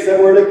on gifts that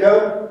were to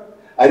come,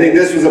 I think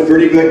this was a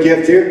pretty good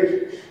gift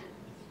here.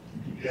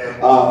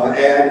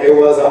 And it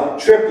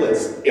was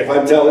triplets, if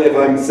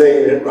I'm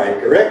saying it right,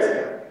 correct?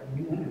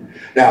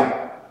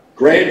 Now,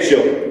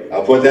 grandchildren,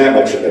 I'll put that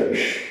much in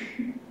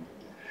there.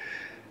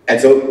 And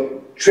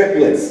so,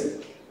 triplets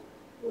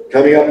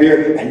coming up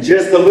here, and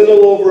just a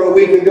little over a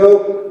week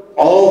ago,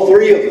 all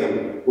three of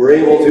them were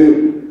able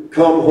to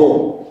come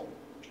home.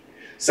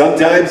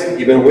 Sometimes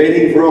you've been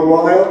waiting for a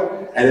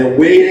while, and then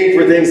waiting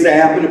for things to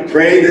happen,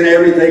 praying that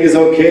everything is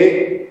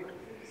okay,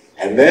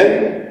 and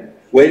then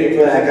waiting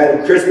for that kind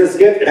of Christmas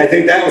gift, and I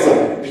think that was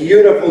a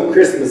beautiful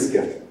Christmas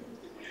gift.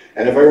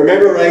 And if I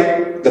remember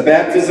right, the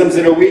baptism's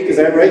in a week, is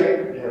that right?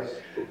 Yes.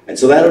 And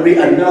so that'll be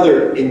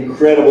another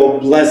incredible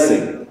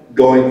blessing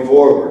going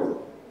forward.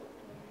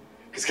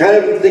 Because kind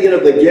of thinking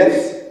of the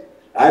gifts,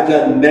 I've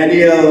done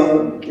many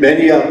a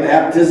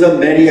baptism,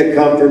 many a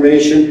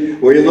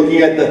confirmation, where you're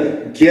looking at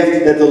the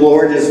gift that the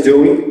Lord is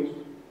doing.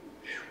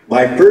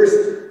 My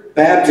first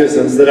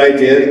baptisms that I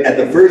did at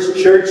the first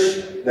church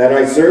that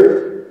I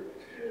served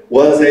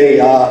was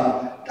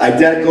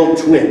identical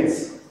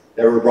twins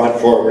that were brought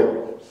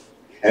forward.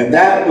 And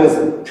that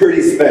was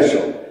pretty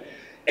special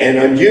and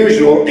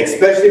unusual,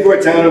 especially for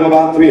a town of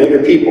about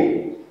 300 people.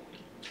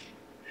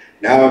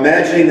 Now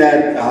imagining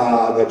that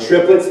the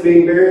triplets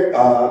being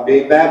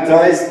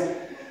baptized,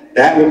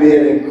 that would be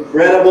an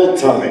incredible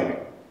time.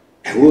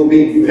 And we'll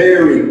be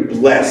very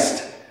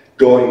blessed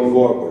going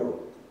forward.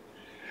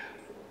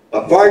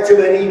 But far too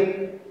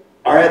many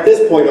are at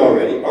this point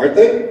already, aren't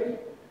they?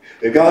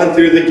 We've gone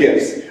through the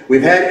gifts.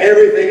 We've had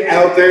everything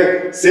out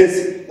there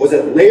since, was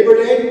it Labor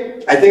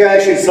Day? I think I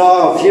actually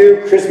saw a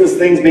few Christmas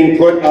things being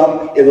put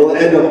up in the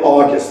end of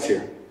August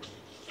here.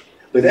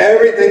 With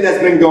everything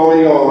that's been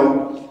going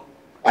on,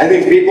 I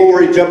think people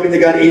were jumping the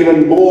gun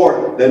even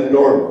more than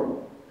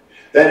normal.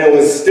 Then it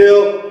was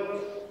still,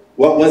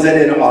 what was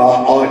it in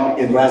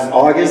last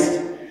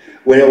August,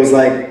 when it was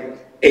like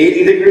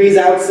 80 degrees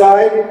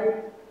outside,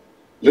 a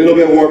little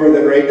bit warmer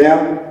than right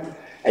now,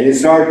 and you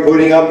start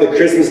putting up the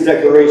Christmas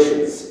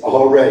decorations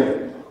already.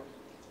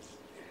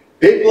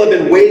 People have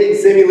been waiting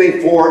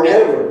seemingly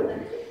forever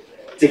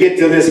to get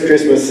to this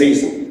Christmas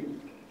season.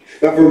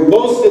 But for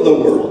most of the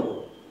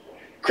world,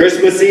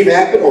 Christmas Eve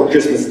happened or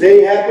Christmas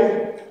Day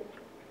happened,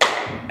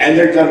 and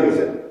they're done with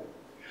it.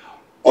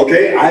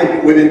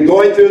 Okay, we've been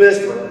going through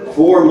this for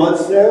 4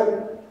 months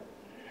now.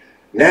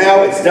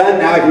 Now it's done.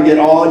 Now I can get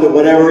on to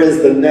whatever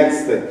is the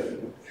next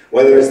thing.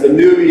 Whether it's the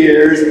New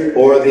Year's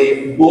or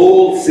the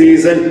bold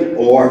season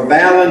or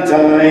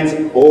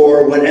Valentine's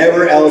or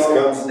whatever else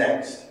comes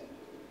next.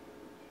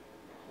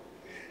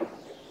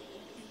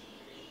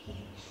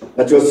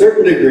 But to a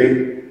certain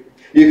degree,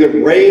 you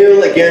could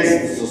rail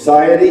against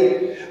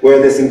society where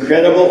this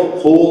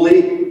incredible,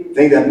 holy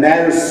thing that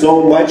matters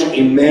so much,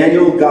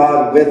 Emmanuel,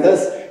 God with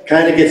us,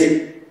 kind of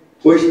gets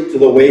pushed to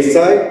the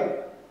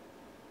wayside.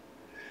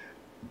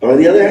 But on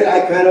the other hand,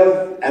 I kind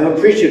of am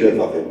appreciative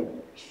of it.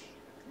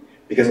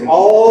 Because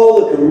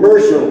all the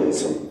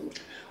commercialism,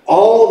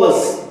 all the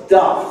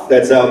stuff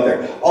that's out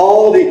there,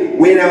 all the,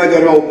 when am I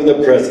going to open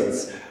the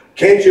presents?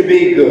 Can't you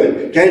be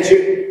good? Can't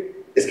you?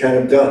 It's kind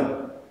of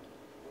done.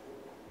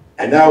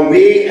 And now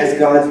we, as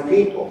God's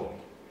people,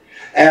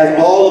 as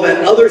all of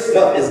that other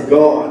stuff is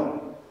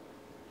gone,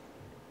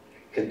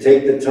 can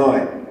take the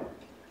time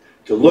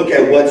to look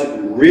at what's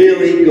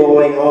really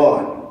going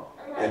on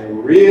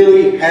and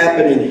really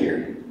happening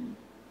here.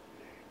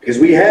 Because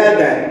we had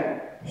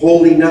that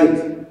holy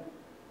night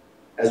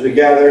as we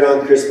gathered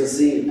on Christmas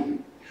Eve.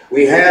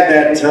 We had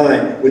that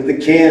time with the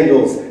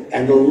candles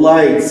and the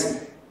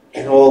lights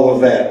and all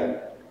of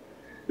that,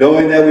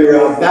 knowing that we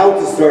were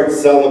about to start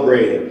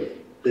celebrating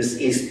this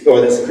Easter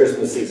or this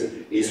Christmas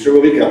season. Easter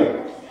will be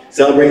coming.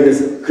 Celebrating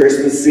this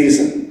Christmas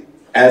season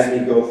as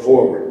we go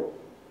forward.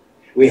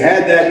 We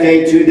had that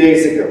day 2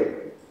 days ago,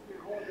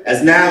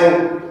 as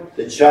now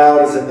the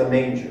child is in the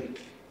manger.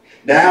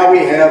 Now we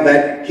have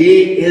that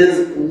He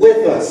is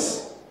with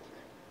us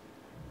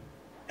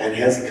and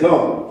has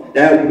come.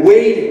 That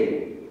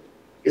waiting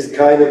is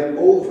kind of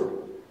over.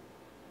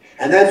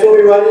 And that's what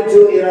we run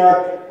into in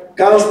our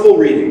gospel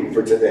reading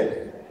for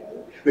today.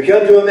 We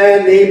come to a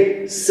man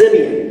named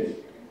Simeon.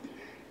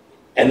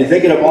 And you're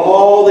thinking of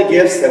all the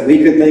gifts that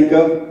we could think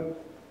of.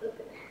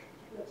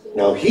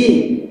 Now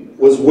he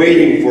was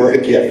waiting for a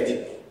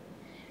gift.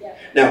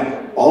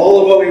 Now,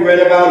 all of what we read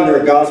about in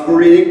our gospel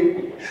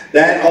reading,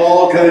 that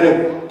all kind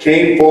of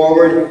came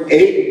forward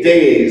 8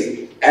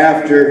 days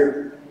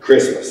after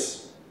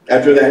Christmas,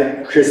 after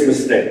that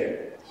Christmas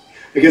day.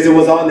 Because it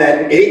was on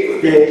that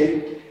 8th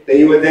day that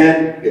you would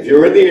then, if you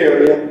were in the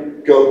area,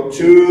 go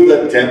to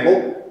the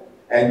temple.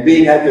 And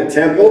being at the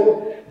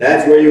temple,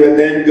 that's where you would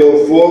then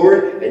go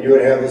forward and you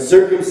would have the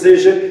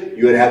circumcision,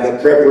 you would have the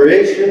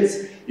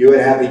preparations, you would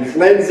have the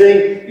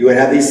cleansing, you would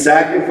have these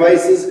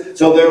sacrifices.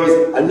 So there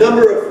was a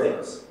number of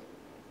things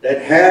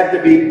that had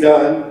to be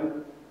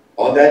done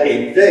on that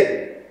 8th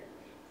day.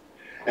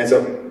 And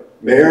so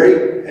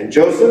Mary and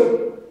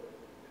Joseph,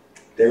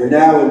 they were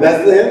now in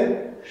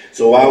Bethlehem.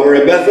 So while we're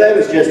in Bethlehem,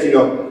 it's just,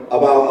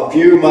 about a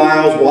few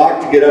miles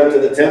walk to get up to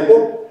the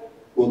temple.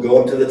 We'll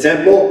go up to the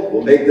temple.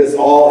 We'll make this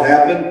all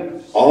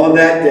happen on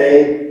that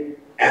day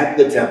at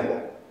the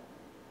temple.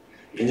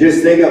 You can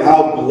just think of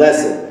how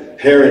blessed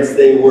parents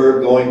they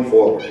were going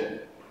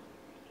forward.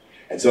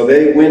 And so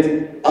they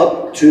went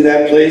up to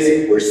that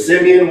place where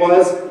Simeon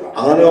was, where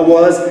Anna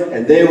was,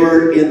 and they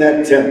were in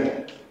that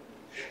temple.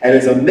 And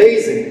it's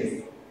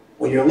amazing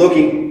when you're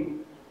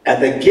looking at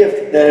the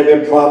gift that had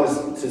been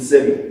promised to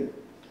Simeon.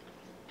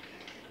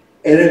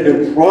 It had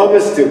been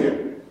promised to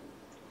him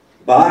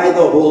by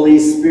the Holy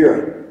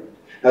Spirit.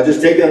 Now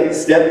just take a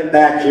step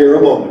back here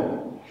a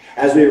moment.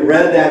 As we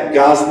read that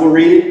gospel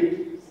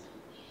reading,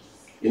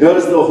 you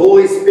notice the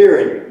Holy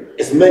Spirit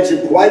is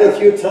mentioned quite a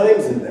few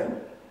times in there.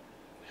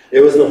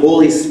 It was the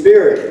Holy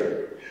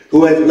Spirit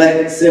who had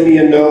let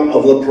Simeon know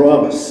of the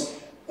promise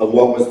of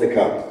what was to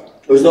come.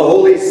 It was the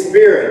Holy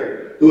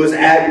Spirit who was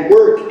at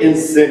work in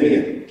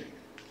Simeon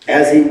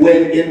as he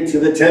went into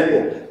the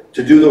temple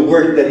to do the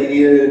work that he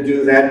needed to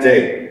do that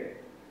day.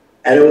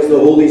 And it was the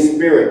Holy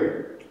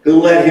Spirit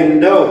who let him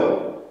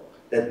know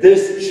that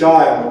this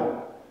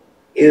child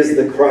is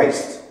the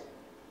Christ.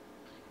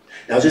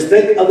 Now just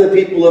think of the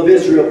people of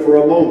Israel for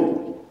a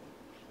moment.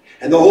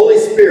 And the Holy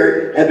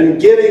Spirit had been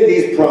giving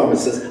these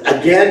promises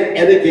again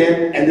and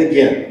again and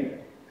again.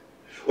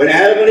 When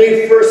Adam and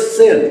Eve first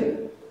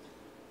sinned,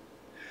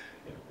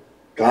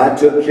 God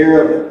took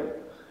care of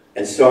it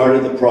and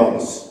started the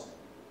promise.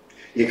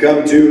 You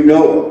come to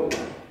Noah,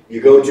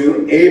 you go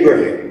to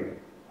Abraham,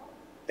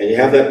 and you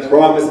have that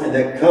promise and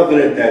that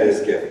covenant that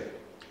is given.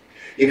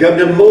 You come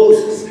to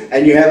Moses,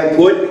 and you have it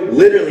put,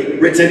 literally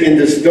written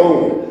into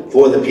stone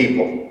for the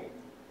people.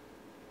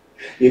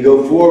 You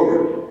go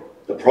forward,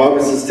 the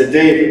promises to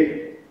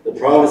David, the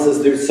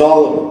promises through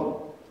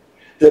Solomon,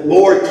 the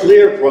more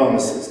clear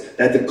promises,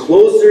 that the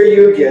closer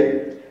you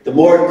get, the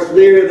more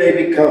clear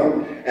they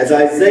become. As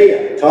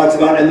Isaiah talks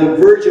about, and the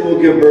virgin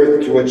will give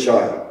birth to a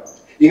child.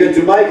 You go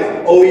to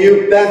Micah, O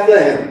you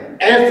Bethlehem,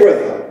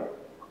 Ephrathah.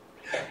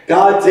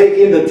 God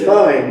taking the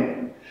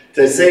time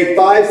to say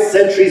 5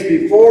 centuries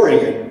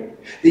beforehand,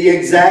 the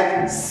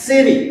exact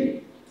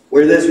city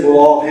where this will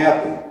all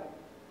happen.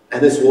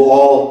 And this will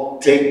all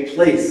take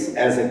place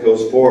as it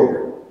goes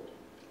forward.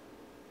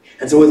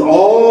 And so with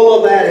all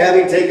of that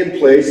having taken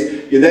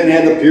place, you then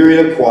had the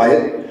period of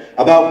quiet,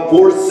 about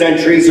 4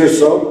 centuries or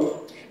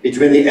so,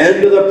 between the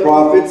end of the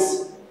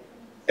prophets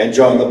and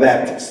John the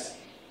Baptist.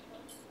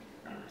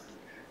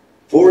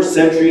 4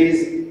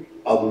 centuries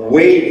of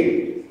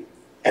waiting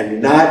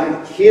and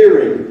not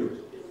hearing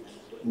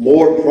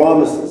more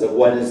promises of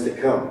what is to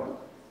come.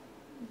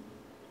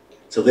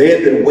 So they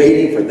had been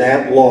waiting for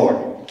that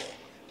long.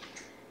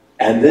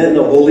 And then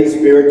the Holy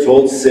Spirit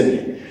told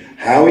Simeon.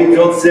 How he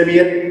told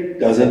Simeon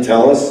doesn't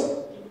tell us.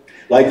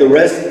 Like the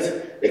rest,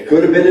 it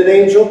could have been an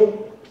angel.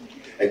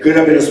 It could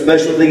have been a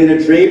special thing in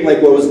a dream,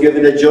 like what was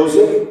given to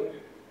Joseph.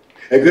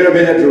 It could have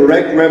been a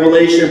direct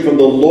revelation from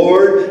the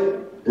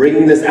Lord,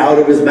 bringing this out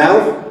of his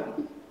mouth.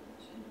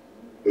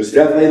 It was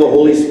definitely the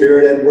Holy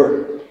Spirit at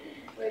work.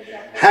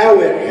 How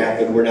it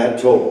happened, we're not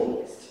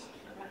told.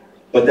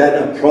 But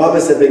that a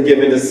promise had been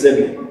given to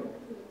Simeon.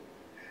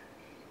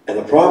 And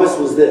the promise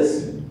was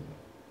this.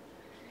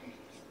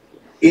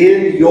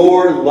 In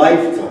your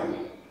lifetime,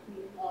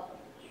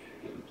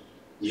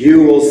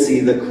 you will see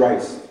the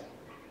Christ.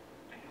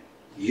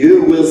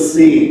 You will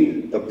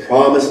see the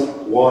promised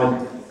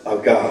one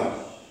of God.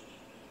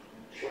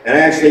 And I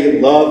actually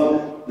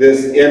love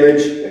this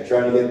image. I'm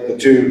trying to get the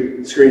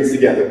 2 screens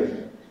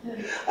together.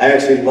 I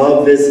actually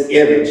love this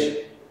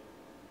image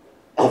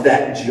of of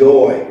that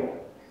joy,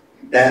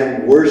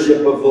 that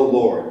worship of the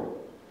Lord.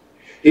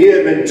 He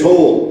had been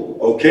told,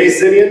 okay,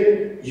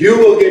 Simeon, you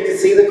will get to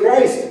see the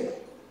Christ.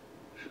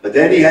 But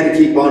then he had to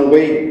keep on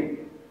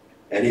waiting.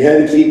 And he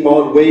had to keep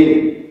on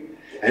waiting.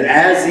 And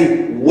as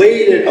he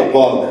waited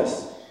upon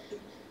this,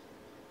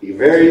 he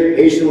very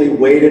patiently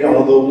waited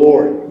on the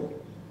Lord.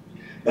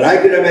 But I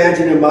could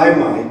imagine in my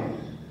mind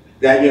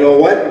that, you know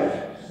what?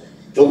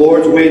 The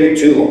Lord's waited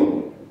too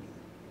long.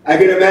 I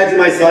can imagine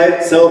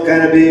myself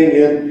kind of being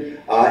in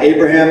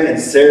Abraham and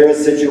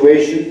Sarah's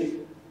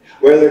situation,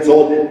 where they're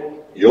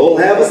told, you'll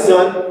have a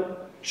son,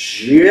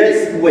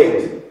 just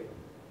wait.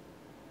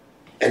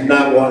 And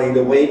not wanting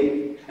to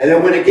wait. And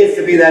then when it gets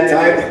to be that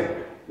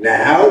time,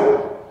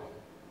 now,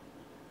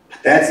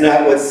 that's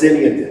not what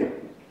Simeon did.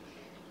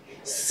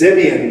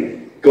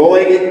 Simeon,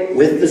 going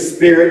with the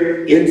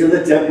Spirit into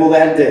the temple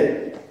that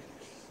day,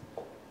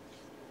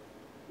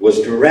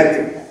 was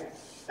directed.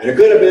 And it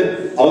could have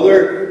been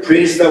other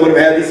priests that would have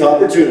had this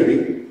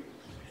opportunity,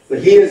 but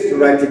he is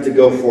directed to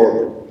go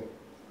forward.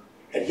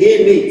 And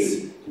he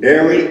meets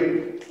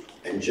Mary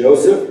and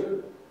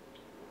Joseph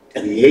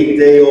and the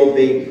 8-day-old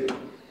baby,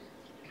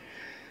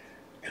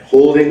 and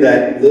holding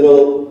that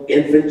little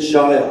infant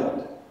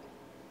child,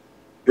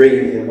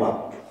 bringing him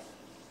up.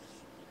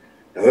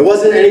 Now, it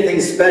wasn't anything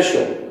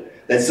special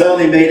that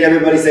suddenly made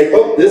everybody say,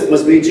 oh, this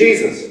must be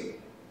Jesus.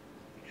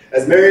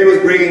 As Mary was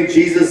bringing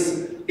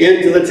Jesus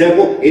into the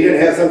temple, he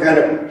didn't have some kind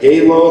of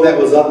halo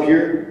that was up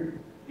here.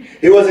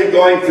 He wasn't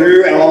going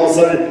through and all of a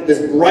sudden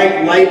this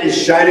bright light is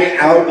shining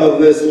out of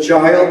this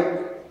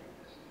child.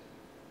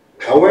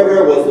 However,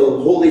 it was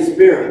the Holy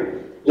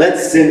Spirit. Let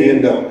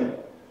Simeon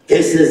know,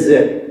 this is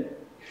it.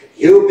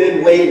 You've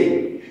been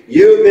waiting.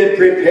 You've been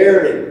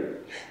preparing.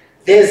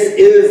 This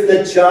is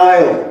the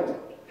child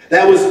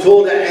that was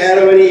told to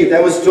Adam and Eve,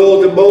 that was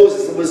told to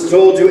Moses, that was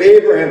told to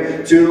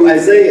Abraham, to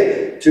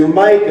Isaiah, to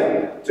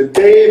Micah, to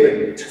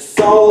David, to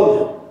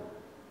Solomon,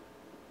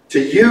 to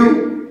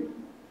you.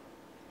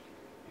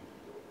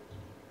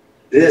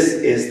 This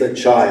is the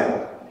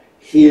child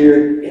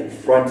here in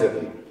front of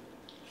you.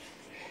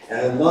 And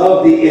I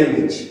love the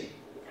image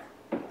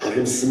of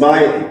him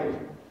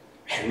smiling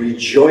and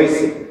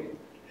rejoicing.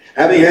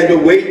 Having had to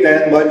wait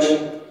that much,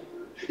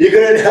 you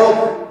couldn't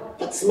help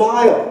but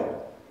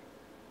smile.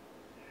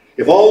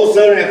 If all of a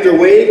sudden after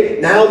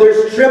waiting, now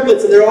there's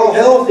triplets and they're all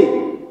healthy,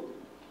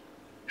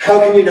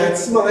 how can you not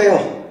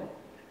smile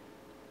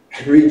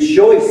and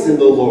rejoice in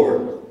the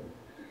Lord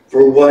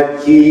for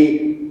what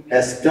he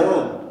has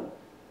done?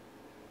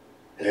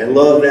 And I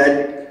love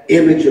that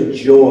image of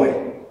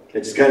joy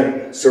that just kind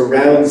of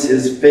surrounds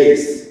his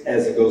face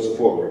as it goes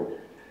forward.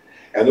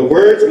 And the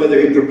words, whether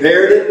he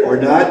prepared it or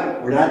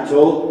not, we're not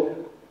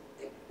told,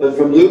 but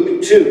from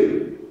Luke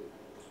 2,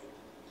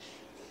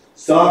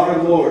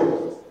 Sovereign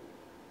Lord,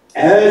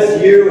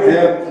 as you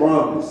have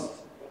promised,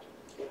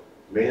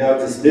 may now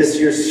dismiss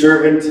your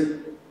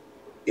servant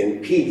in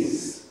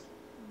peace.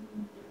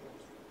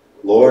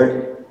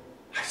 Lord,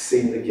 I've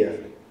seen the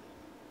gift.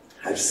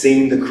 I've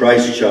seen the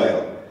Christ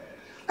child.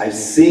 I've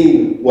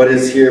seen what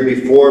is here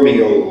before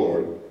me, O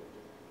Lord.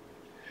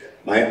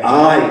 My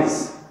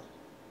eyes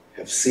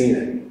have seen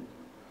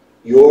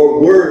it. Your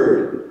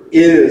word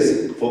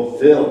is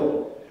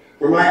fulfilled.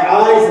 For my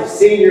eyes have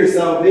seen your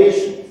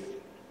salvation,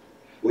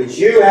 which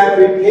you have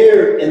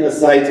prepared in the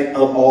sight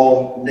of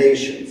all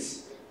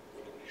nations.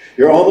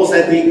 You're almost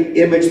at the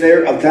image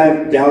there of kind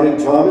of doubting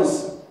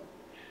Thomas,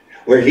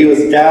 where he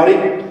was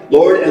doubting,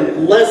 Lord,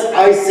 unless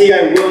I see,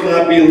 I will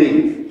not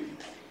believe.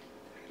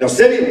 Now,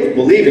 Simeon was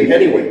believing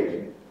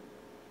anyway,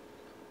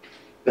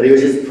 but he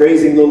was just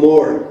praising the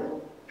Lord.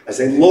 I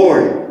say,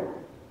 Lord,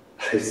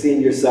 I've seen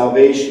your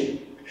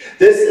salvation.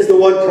 This is the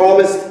one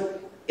promised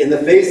in the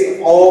face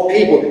of all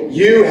people.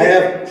 You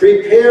have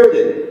prepared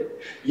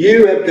it.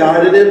 You have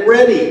gotten it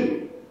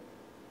ready.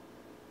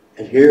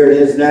 And here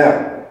it is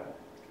now.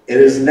 It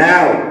is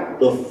now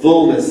the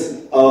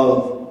fullness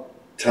of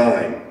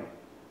time.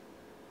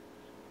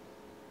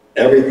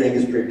 Everything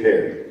is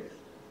prepared.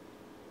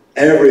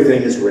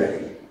 Everything is ready.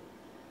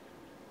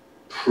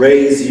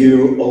 Praise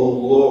you, O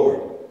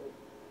Lord.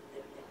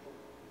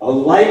 A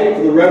light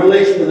for the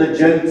revelation of the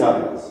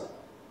Gentiles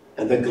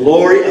and the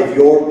glory of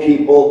your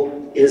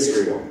people,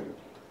 Israel.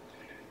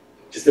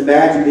 Just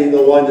imagine being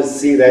the one to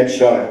see that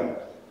child,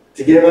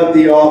 to give up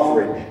the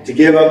offering, to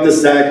give up the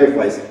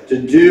sacrifice,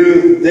 to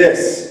do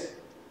this.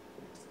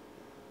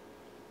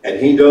 And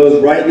he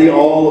knows rightly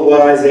all of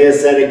what Isaiah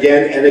said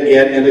again and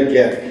again and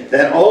again,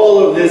 that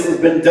all of this has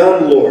been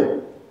done,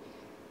 Lord,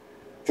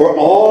 for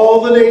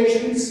all the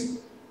nations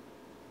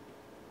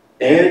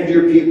and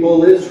your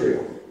people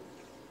Israel.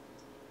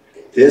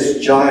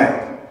 This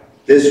child,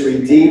 this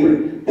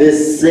Redeemer,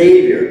 this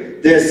Savior,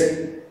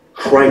 this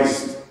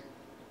Christ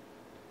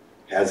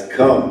has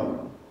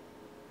come.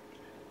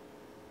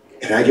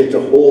 And I get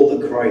to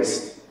hold the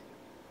Christ.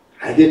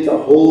 I get to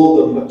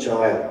hold the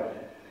child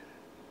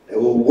that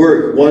will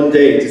work one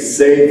day to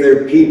save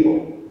their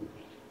people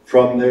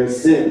from their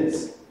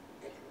sins.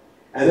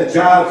 And the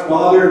child's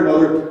father and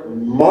mother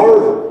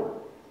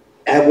marveled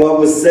at what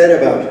was said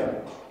about him.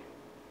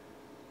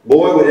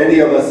 Boy, would any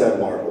of us have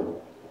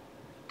marveled.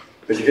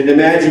 But you can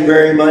imagine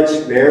very much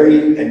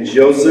Mary and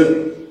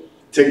Joseph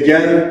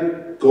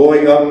together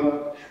going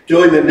up,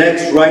 doing the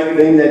next right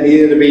thing that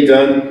needed to be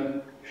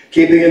done,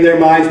 keeping in their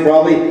minds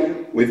probably,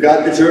 we've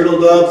got the turtle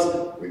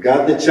doves, we've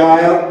got the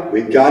child,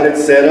 we've got it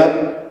set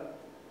up.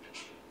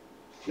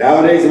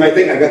 Nowadays, you might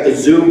think, I've got the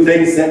Zoom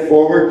thing set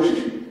forward.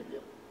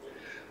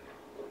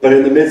 But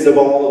in the midst of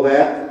all of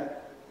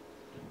that,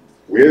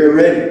 we're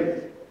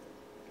ready.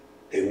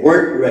 They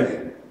weren't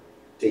ready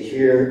to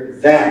hear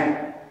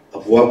that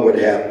of what would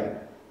happen.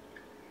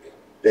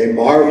 They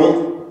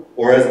marveled,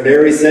 or as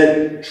Mary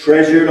said,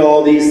 treasured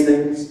all these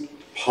things,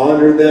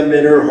 pondered them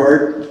in her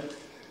heart.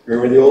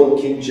 Remember the old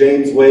King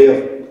James way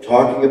of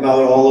talking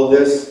about all of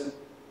this?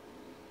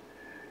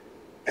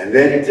 And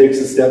then he takes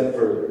a step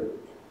further.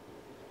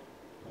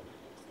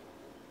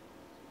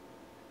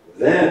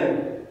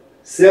 Then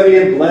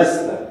Simeon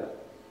blessed them.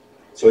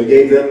 So he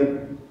gave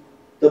them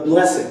the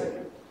blessing.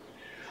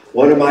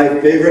 One of my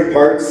favorite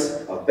parts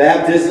of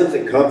baptisms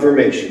and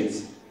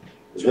confirmations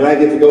is when I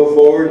get to go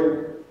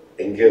forward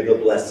and give the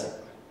blessing.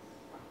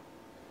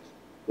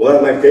 One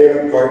of my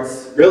favorite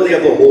parts, really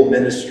of the whole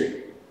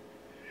ministry,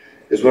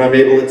 is when I'm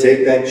able to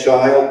take that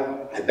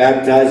child, I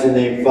baptize in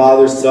the name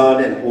Father,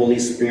 Son, and Holy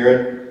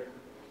Spirit,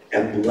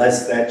 and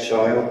bless that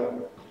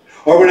child.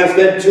 Or when I've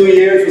spent 2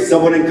 years with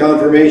someone in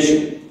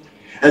confirmation,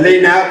 and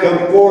they now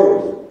come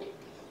forward,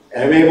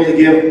 and I'm able to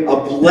give a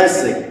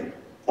blessing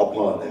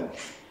upon them.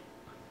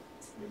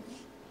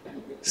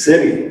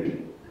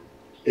 Simeon,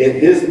 in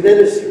his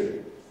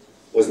ministry,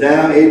 was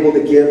now able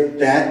to give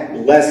that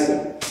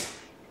blessing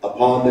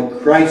upon the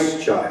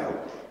Christ child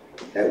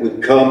that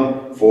would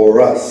come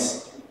for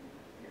us.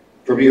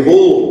 For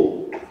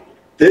behold,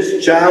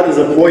 this child is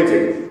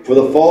appointed for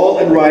the fall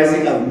and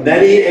rising of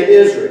many in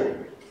Israel.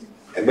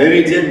 And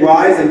many did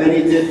rise and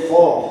many did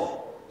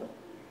fall.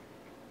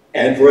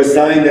 And for a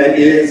sign that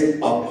is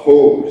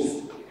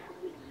opposed.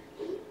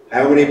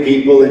 How many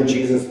people in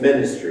Jesus'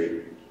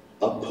 ministry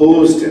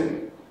opposed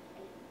him?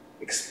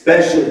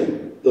 Especially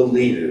the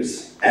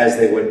leaders as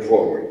they went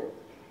forward.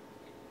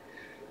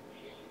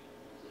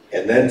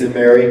 And then to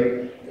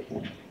Mary,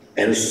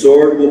 and a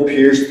sword will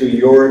pierce through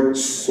your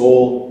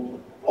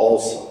soul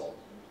also.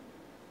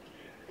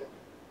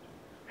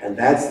 And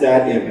that's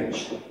that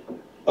image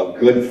of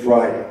Good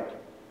Friday.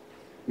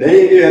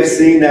 Many of you have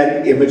seen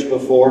that image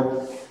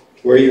before,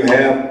 where you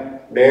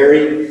have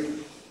Mary,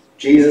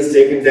 Jesus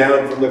taken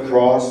down from the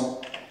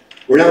cross.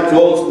 We're not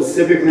told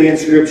specifically in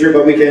Scripture,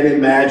 but we can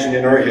imagine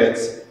in our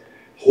heads,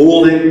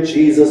 holding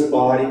Jesus'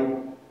 body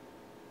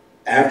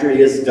after he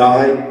has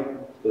died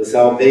for the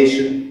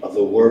salvation of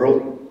the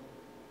world.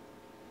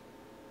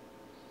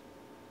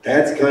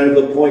 That's kind of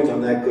the point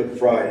on that Good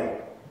Friday,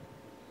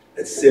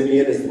 that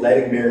Simeon is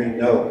letting Mary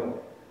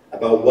know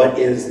about what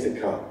is to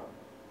come.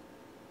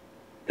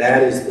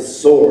 That is the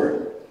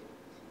sword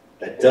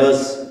that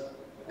does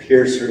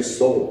pierce her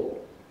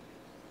soul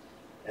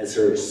as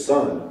her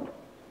son,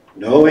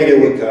 knowing it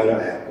would kind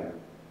of happen,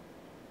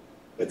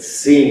 but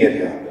seeing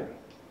it happen.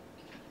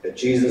 That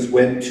Jesus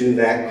went to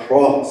that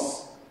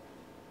cross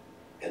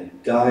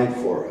and died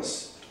for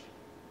us.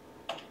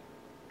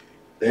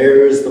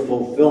 There is the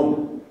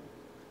fulfillment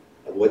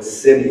of what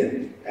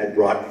Simeon had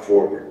brought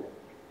forward.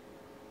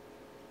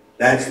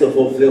 That's the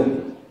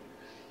fulfillment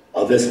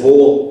of this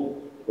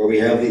whole, where we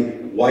have the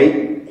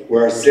white,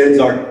 where our sins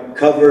are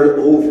covered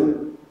over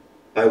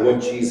by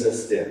what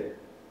Jesus did.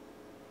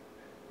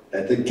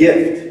 That the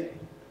gift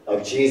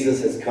of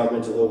Jesus has come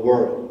into the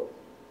world.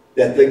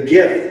 That the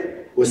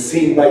gift was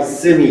seen by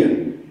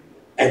Simeon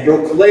and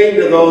proclaimed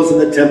to those in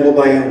the temple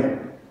by Anna.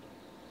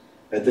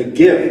 That the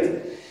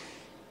gift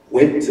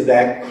went to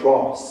that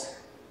cross.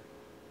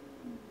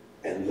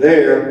 And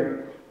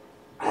there,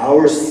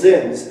 our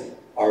sins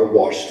are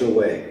washed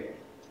away,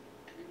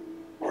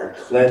 are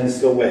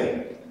cleansed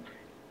away.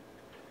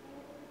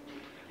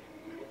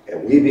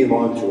 And we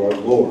belong to our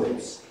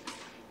Lord's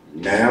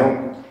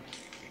now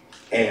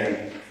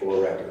and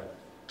forever.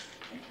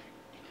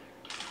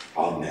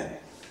 Amen.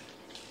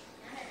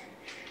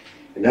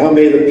 And now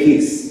may the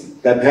peace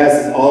that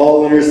passes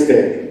all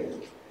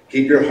understanding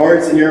keep your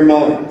hearts and your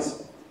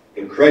minds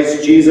in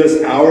Christ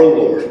Jesus our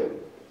Lord.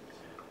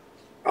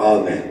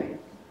 Amen.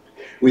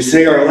 We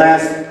say our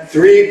last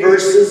 3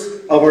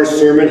 verses of our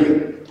sermon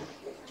here.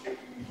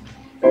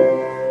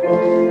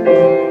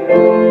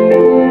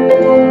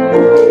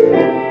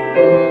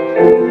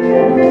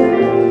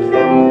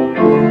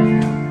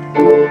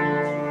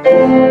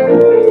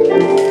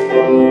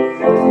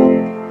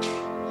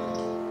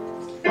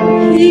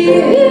 He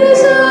is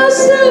a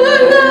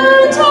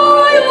servant, O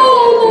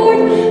Lord,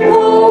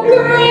 how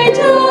great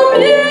a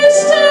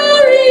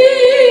mystery,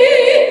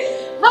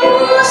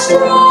 how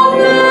strong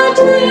the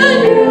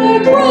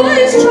tender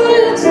Christ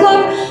child's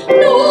love,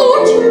 no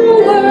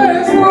truer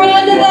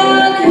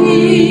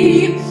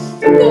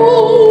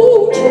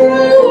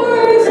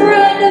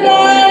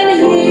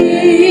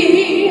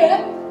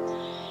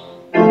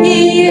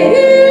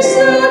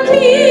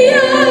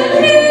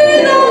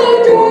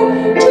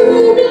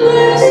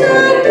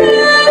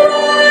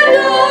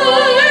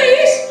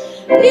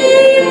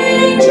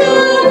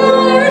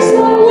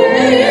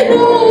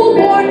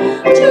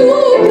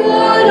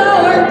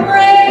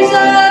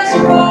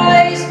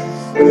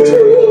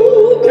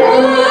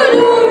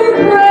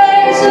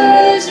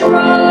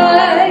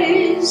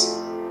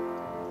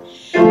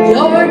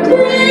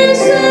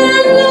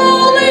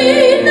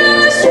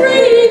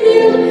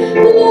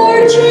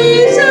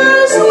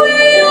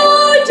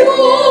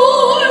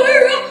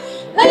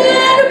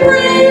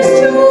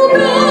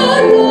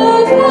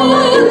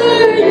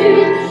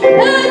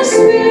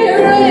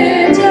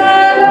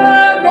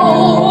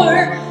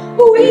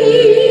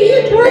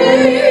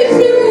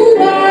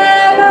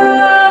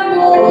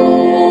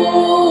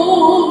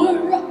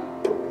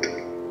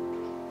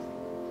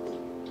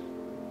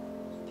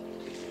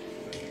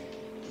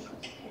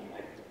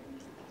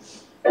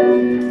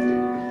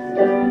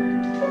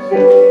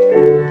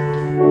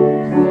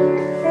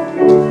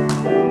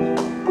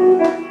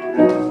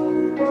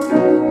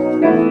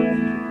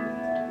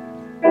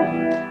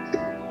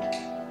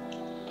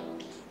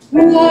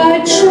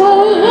What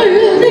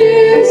child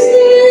is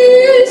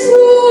this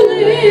who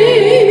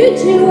laid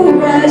to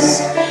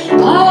rest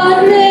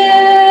on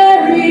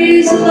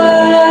Mary's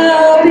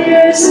lap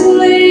here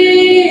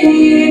sleeping,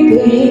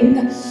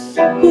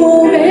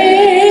 whom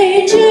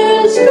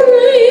angels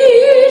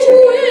greet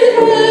with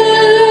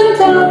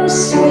anthems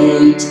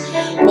sweet,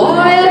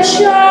 while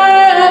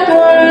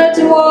shepherds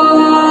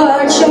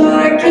watch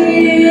are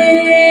keeping?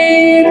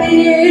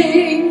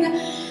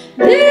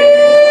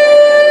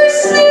 This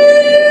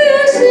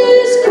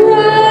is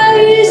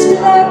Christ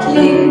the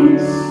King,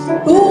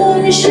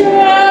 whom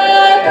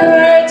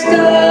shepherds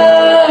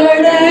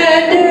guard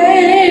and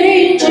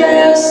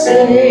angels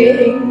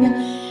sing.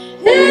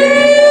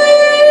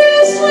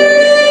 His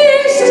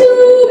ways to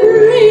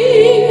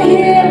bring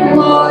him,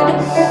 Lord,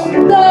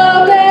 the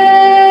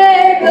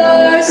babe,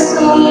 the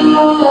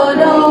Son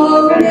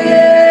of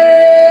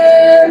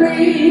Mary.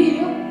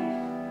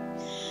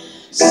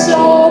 So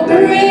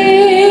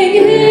bring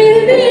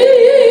him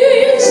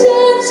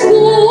incense,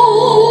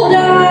 gold,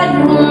 and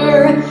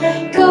myrrh,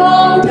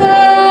 come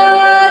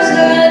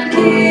peasant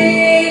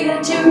king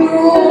to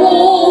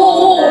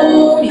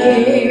own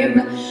him,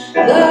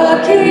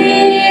 the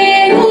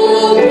King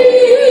of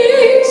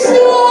kings,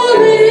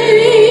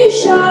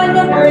 salvation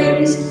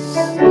brings.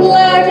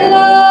 Let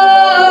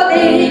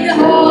loving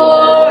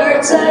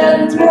hearts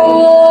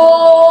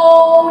enthrone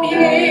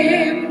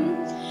him.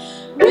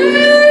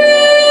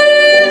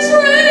 Raise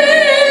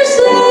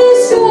the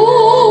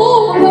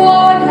song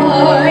on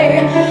high,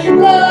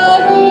 the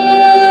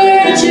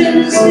Virgin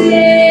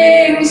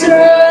sings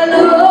her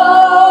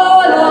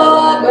lullaby.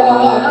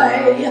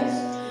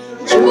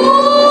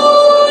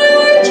 Joy,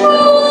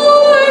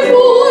 joy,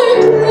 for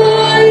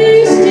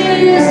Christ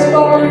is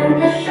born,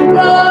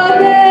 the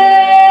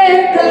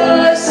babe,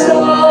 the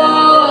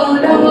Son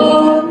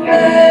of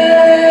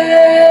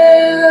Mary.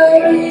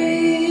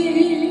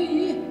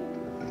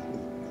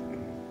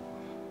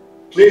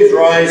 Please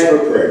rise for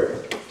prayer.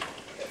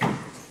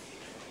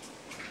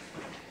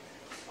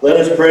 Let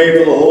us pray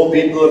for the whole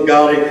people of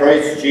God in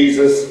Christ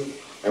Jesus,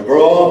 and for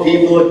all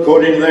people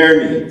according to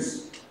their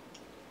needs.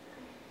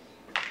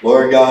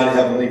 Lord God,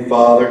 Heavenly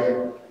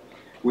Father,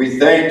 we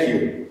thank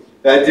you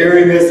that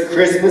during this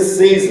Christmas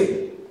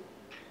season,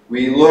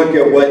 we look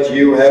at what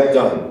you have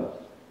done,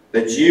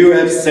 that you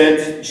have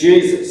sent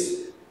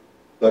Jesus,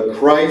 the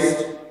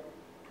Christ,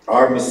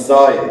 our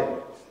Messiah,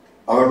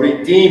 our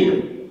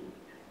Redeemer,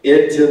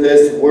 into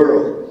this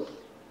world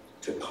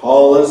to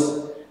call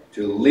us,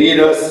 to lead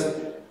us,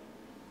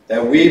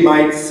 that we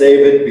might save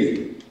it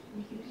be.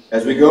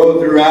 As we go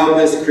throughout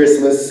this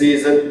Christmas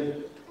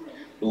season,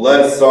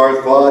 bless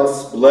our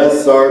thoughts,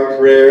 bless our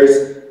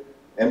prayers,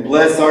 and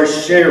bless our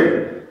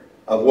sharing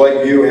of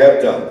what you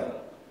have done.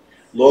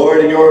 Lord,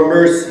 in your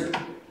mercy,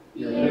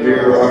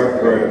 hear our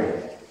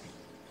prayer.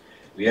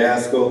 We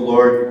ask, O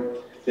Lord,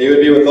 that you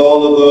would be with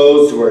all of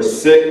those who are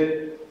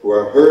sick, who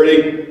are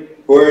hurting,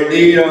 who are in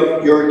need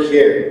of your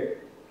care.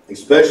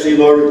 Especially,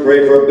 Lord, we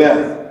pray for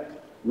Beth,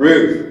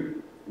 Ruth,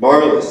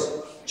 Marlis,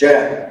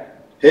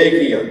 Jack,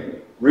 Hakia,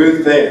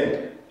 Ruth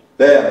Ann,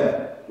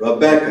 Bev,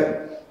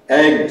 Rebecca,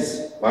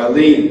 Agnes,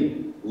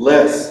 Marlene,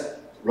 Les,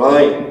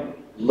 Ryan,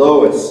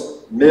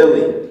 Lois,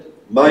 Millie,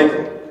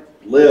 Michael,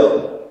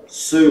 Lil,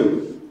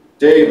 Sue,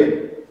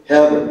 David,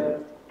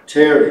 Heaven,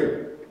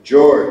 Terry,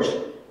 George,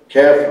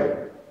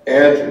 Catherine,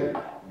 Andrew,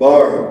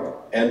 Barb,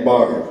 and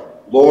Marv.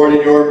 Lord,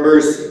 in your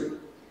mercy,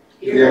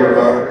 hear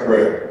our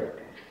prayer.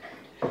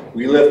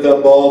 We lift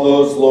up all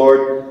those,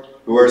 Lord,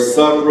 who are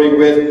suffering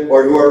with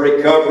or who are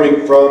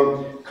recovering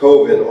from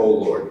COVID, O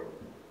Lord.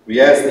 We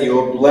ask that you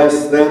will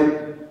bless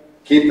them,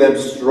 keep them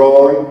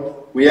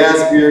strong. We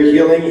ask for your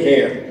healing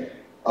hand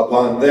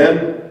upon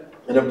them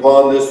and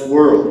upon this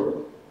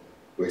world.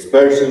 We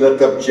especially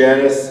lift up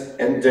Janice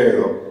and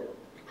Daryl.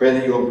 Pray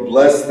that you will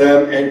bless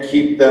them and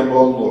keep them,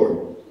 O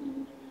Lord.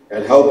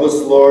 And help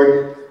us,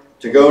 Lord,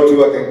 to go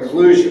to a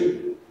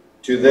conclusion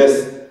to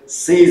this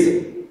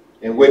season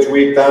in which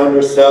we found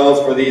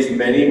ourselves for these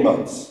many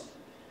months.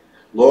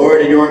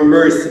 Lord, in your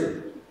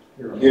mercy,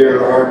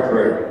 hear our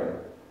prayer.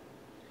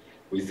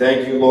 We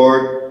thank you,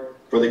 Lord,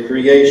 for the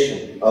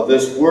creation of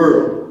this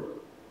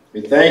world. We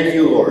thank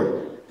you,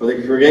 Lord, for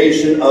the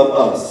creation of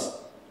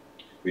us.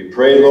 We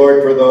pray,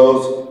 Lord, for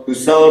those who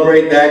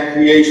celebrate that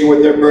creation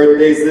with their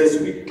birthdays this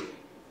week,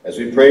 as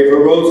we pray for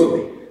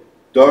Rosalie,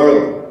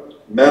 Darla,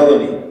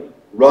 Melanie,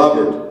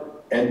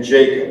 Robert, and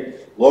Jacob.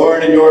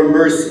 Lord, in your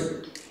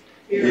mercy,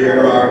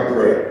 hear our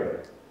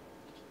prayer.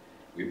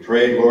 We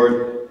pray,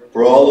 Lord,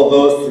 for all of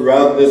those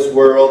throughout this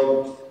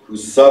world who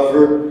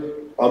suffer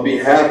on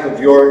behalf of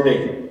your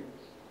name.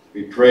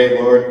 We pray,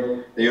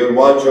 Lord, that you would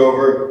watch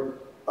over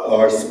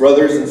our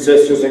brothers and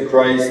sisters in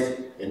Christ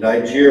in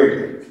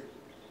Nigeria,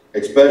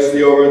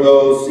 especially over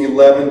those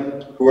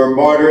 11 who were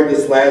martyred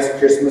this last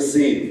Christmas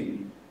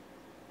Eve.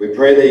 We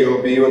pray that you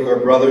will be with our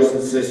brothers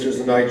and sisters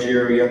in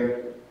Nigeria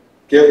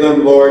Give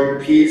them,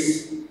 Lord,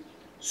 peace,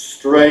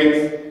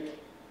 strength.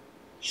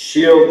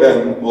 Shield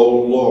them, O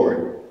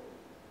Lord.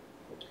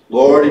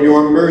 Lord, in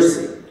your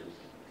mercy,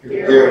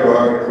 hear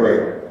our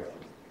prayer.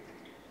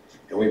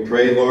 And we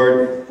pray,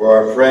 Lord, for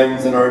our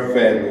friends and our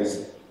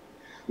families.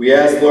 We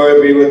ask,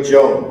 Lord, be with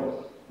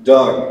Joan,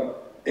 Doug,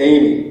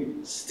 Amy,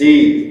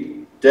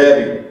 Steve,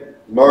 Debbie,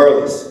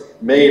 Marlis,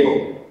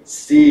 Mabel,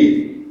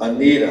 Steve,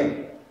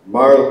 Anita,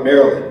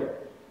 Marilyn,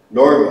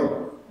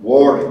 Norma,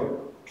 Warren,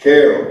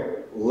 Carol,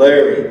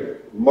 Larry,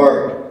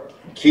 Mark,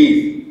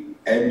 Keith,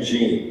 and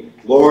Jean.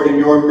 Lord, in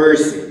your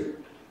mercy,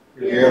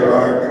 hear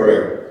our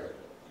prayer.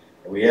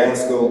 And we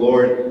ask, O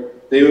Lord,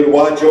 that you would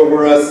watch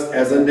over us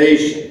as a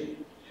nation.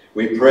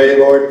 We pray,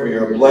 Lord, for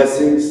your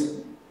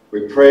blessings.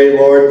 We pray,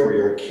 Lord, for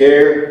your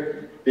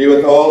care. Be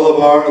with all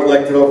of our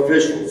elected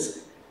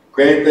officials.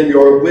 Grant them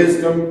your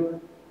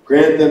wisdom.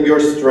 Grant them your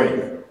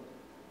strength.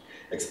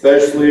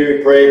 Especially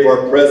we pray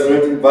for our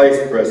President and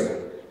Vice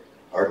President,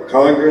 our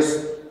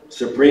Congress,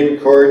 Supreme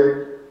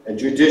Court, and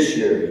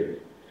Judiciary.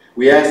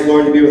 We ask,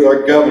 Lord, to be with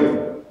our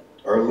governor,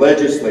 our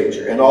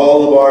legislature, and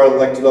all of our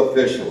elected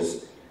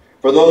officials.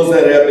 For those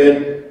that have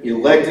been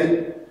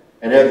elected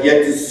and have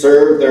yet to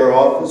serve their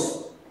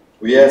office,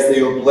 we ask that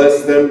you will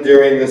bless them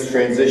during this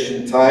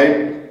transition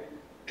time.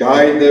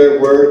 Guide their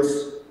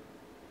words,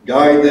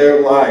 guide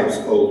their lives,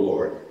 O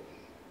Lord.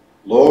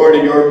 Lord,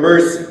 in your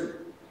mercy,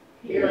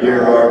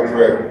 hear our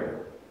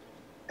prayer.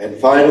 And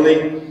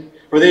finally,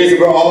 for these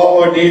are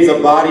all our needs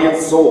of body and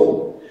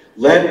soul,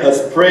 let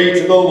us pray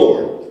to the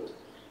Lord.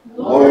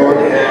 Lord,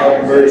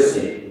 have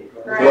mercy.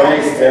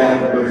 Christ,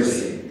 have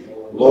mercy.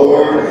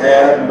 Lord,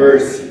 have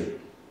mercy.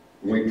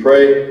 And we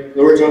pray,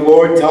 the words of the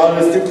Lord taught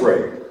us to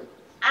pray.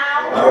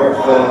 Our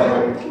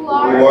Father, who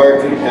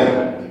art in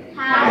heaven,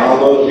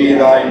 hallowed be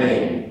thy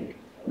name.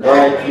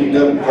 Thy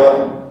kingdom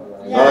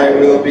come, thy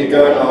will be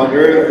done on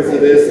earth as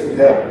it is in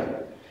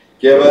heaven.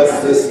 Give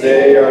us this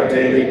day our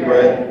daily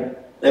bread,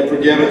 and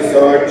forgive us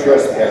our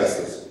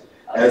trespasses,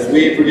 as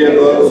we forgive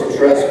those who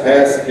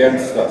trespass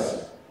against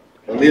us.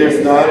 And lead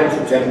us not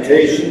into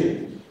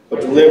temptation,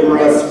 but deliver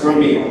us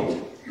from evil.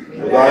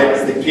 For thine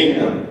is the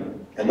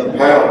kingdom, and the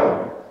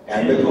power,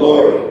 and the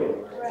glory,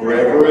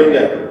 forever and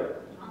ever.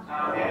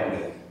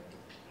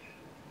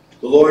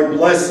 The Lord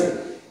bless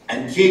you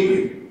and keep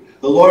you.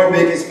 The Lord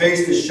make his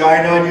face to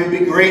shine on you and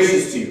be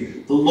gracious to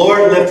you. The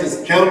Lord lift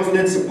his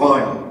countenance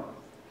upon you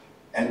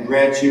and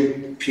grant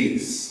you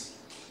peace.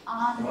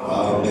 Amen.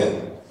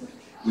 Amen.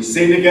 We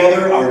sing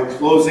together our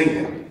closing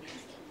hymn.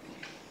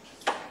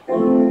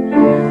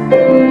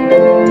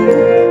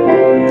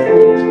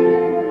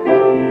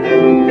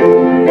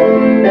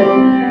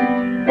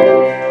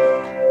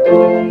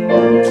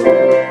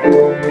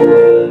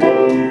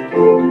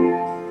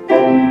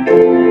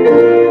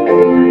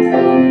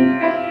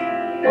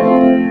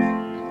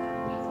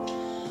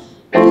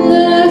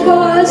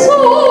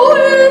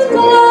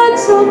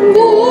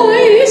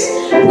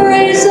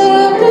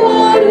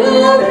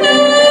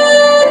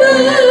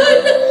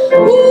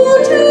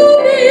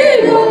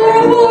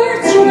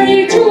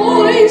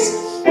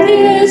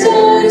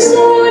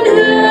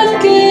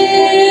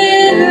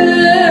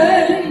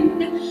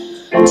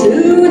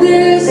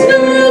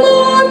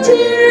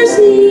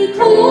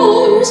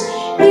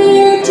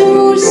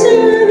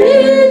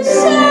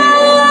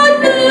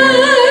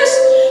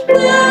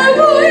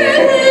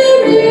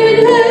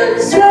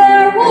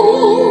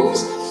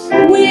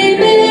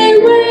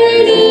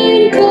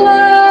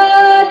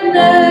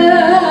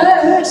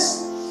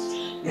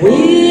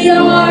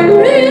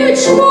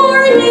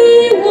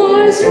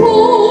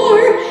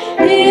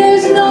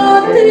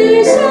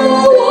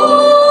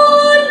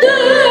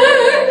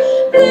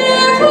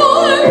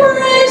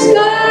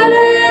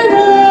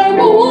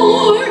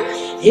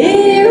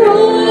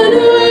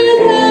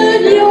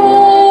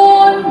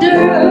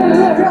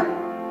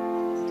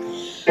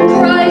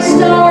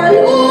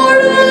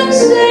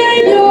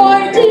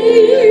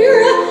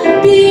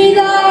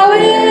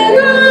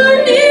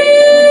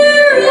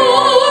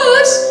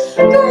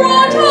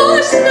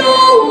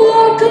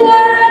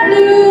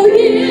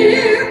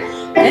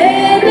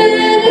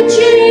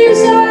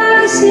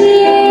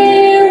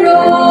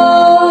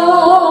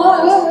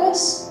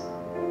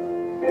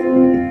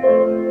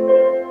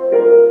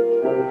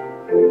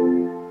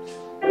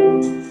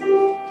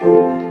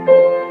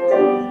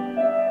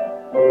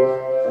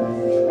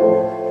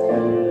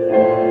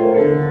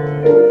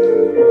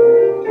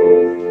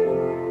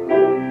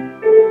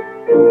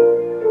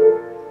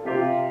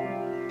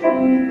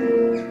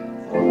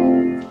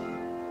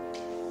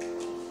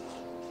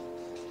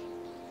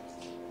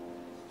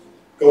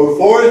 Go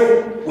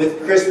forth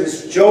with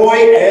Christmas joy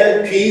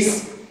and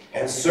peace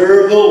and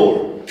serve the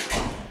Lord.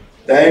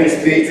 Thanks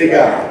be to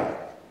God.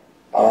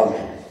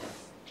 Amen.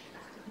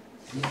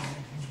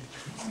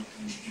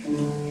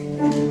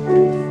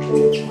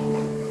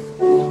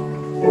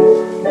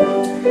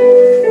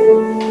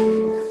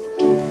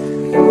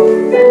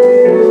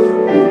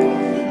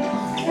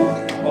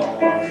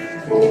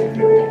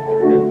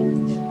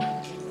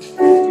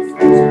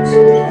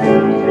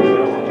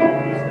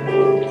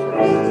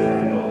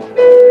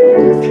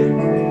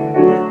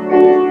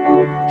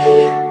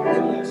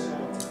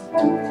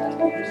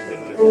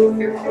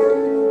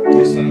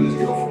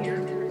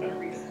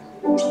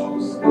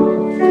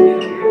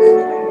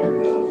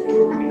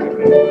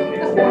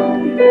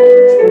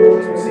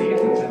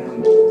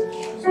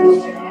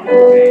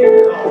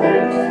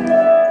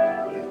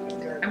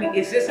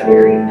 Is this a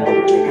very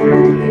elderly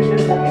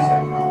congregation?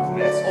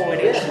 Oh,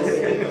 it is?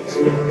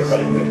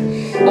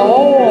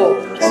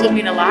 Oh, so I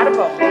mean a lot of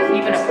them,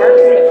 even apart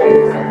from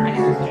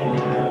the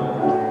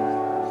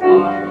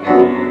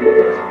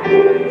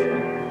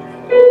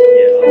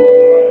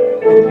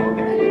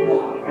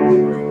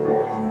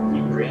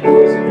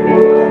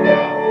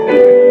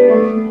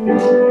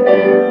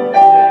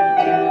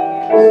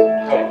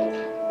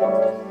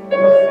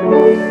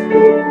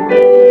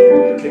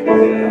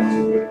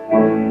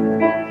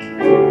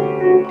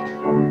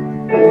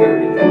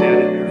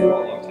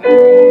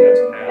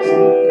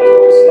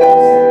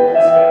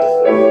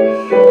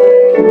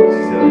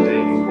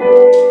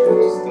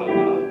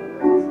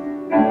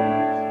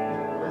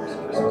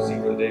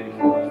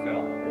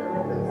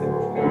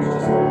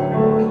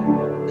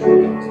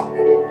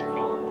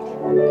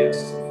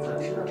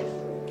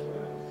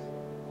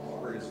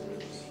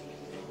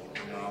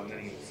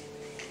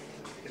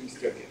He was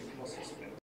getting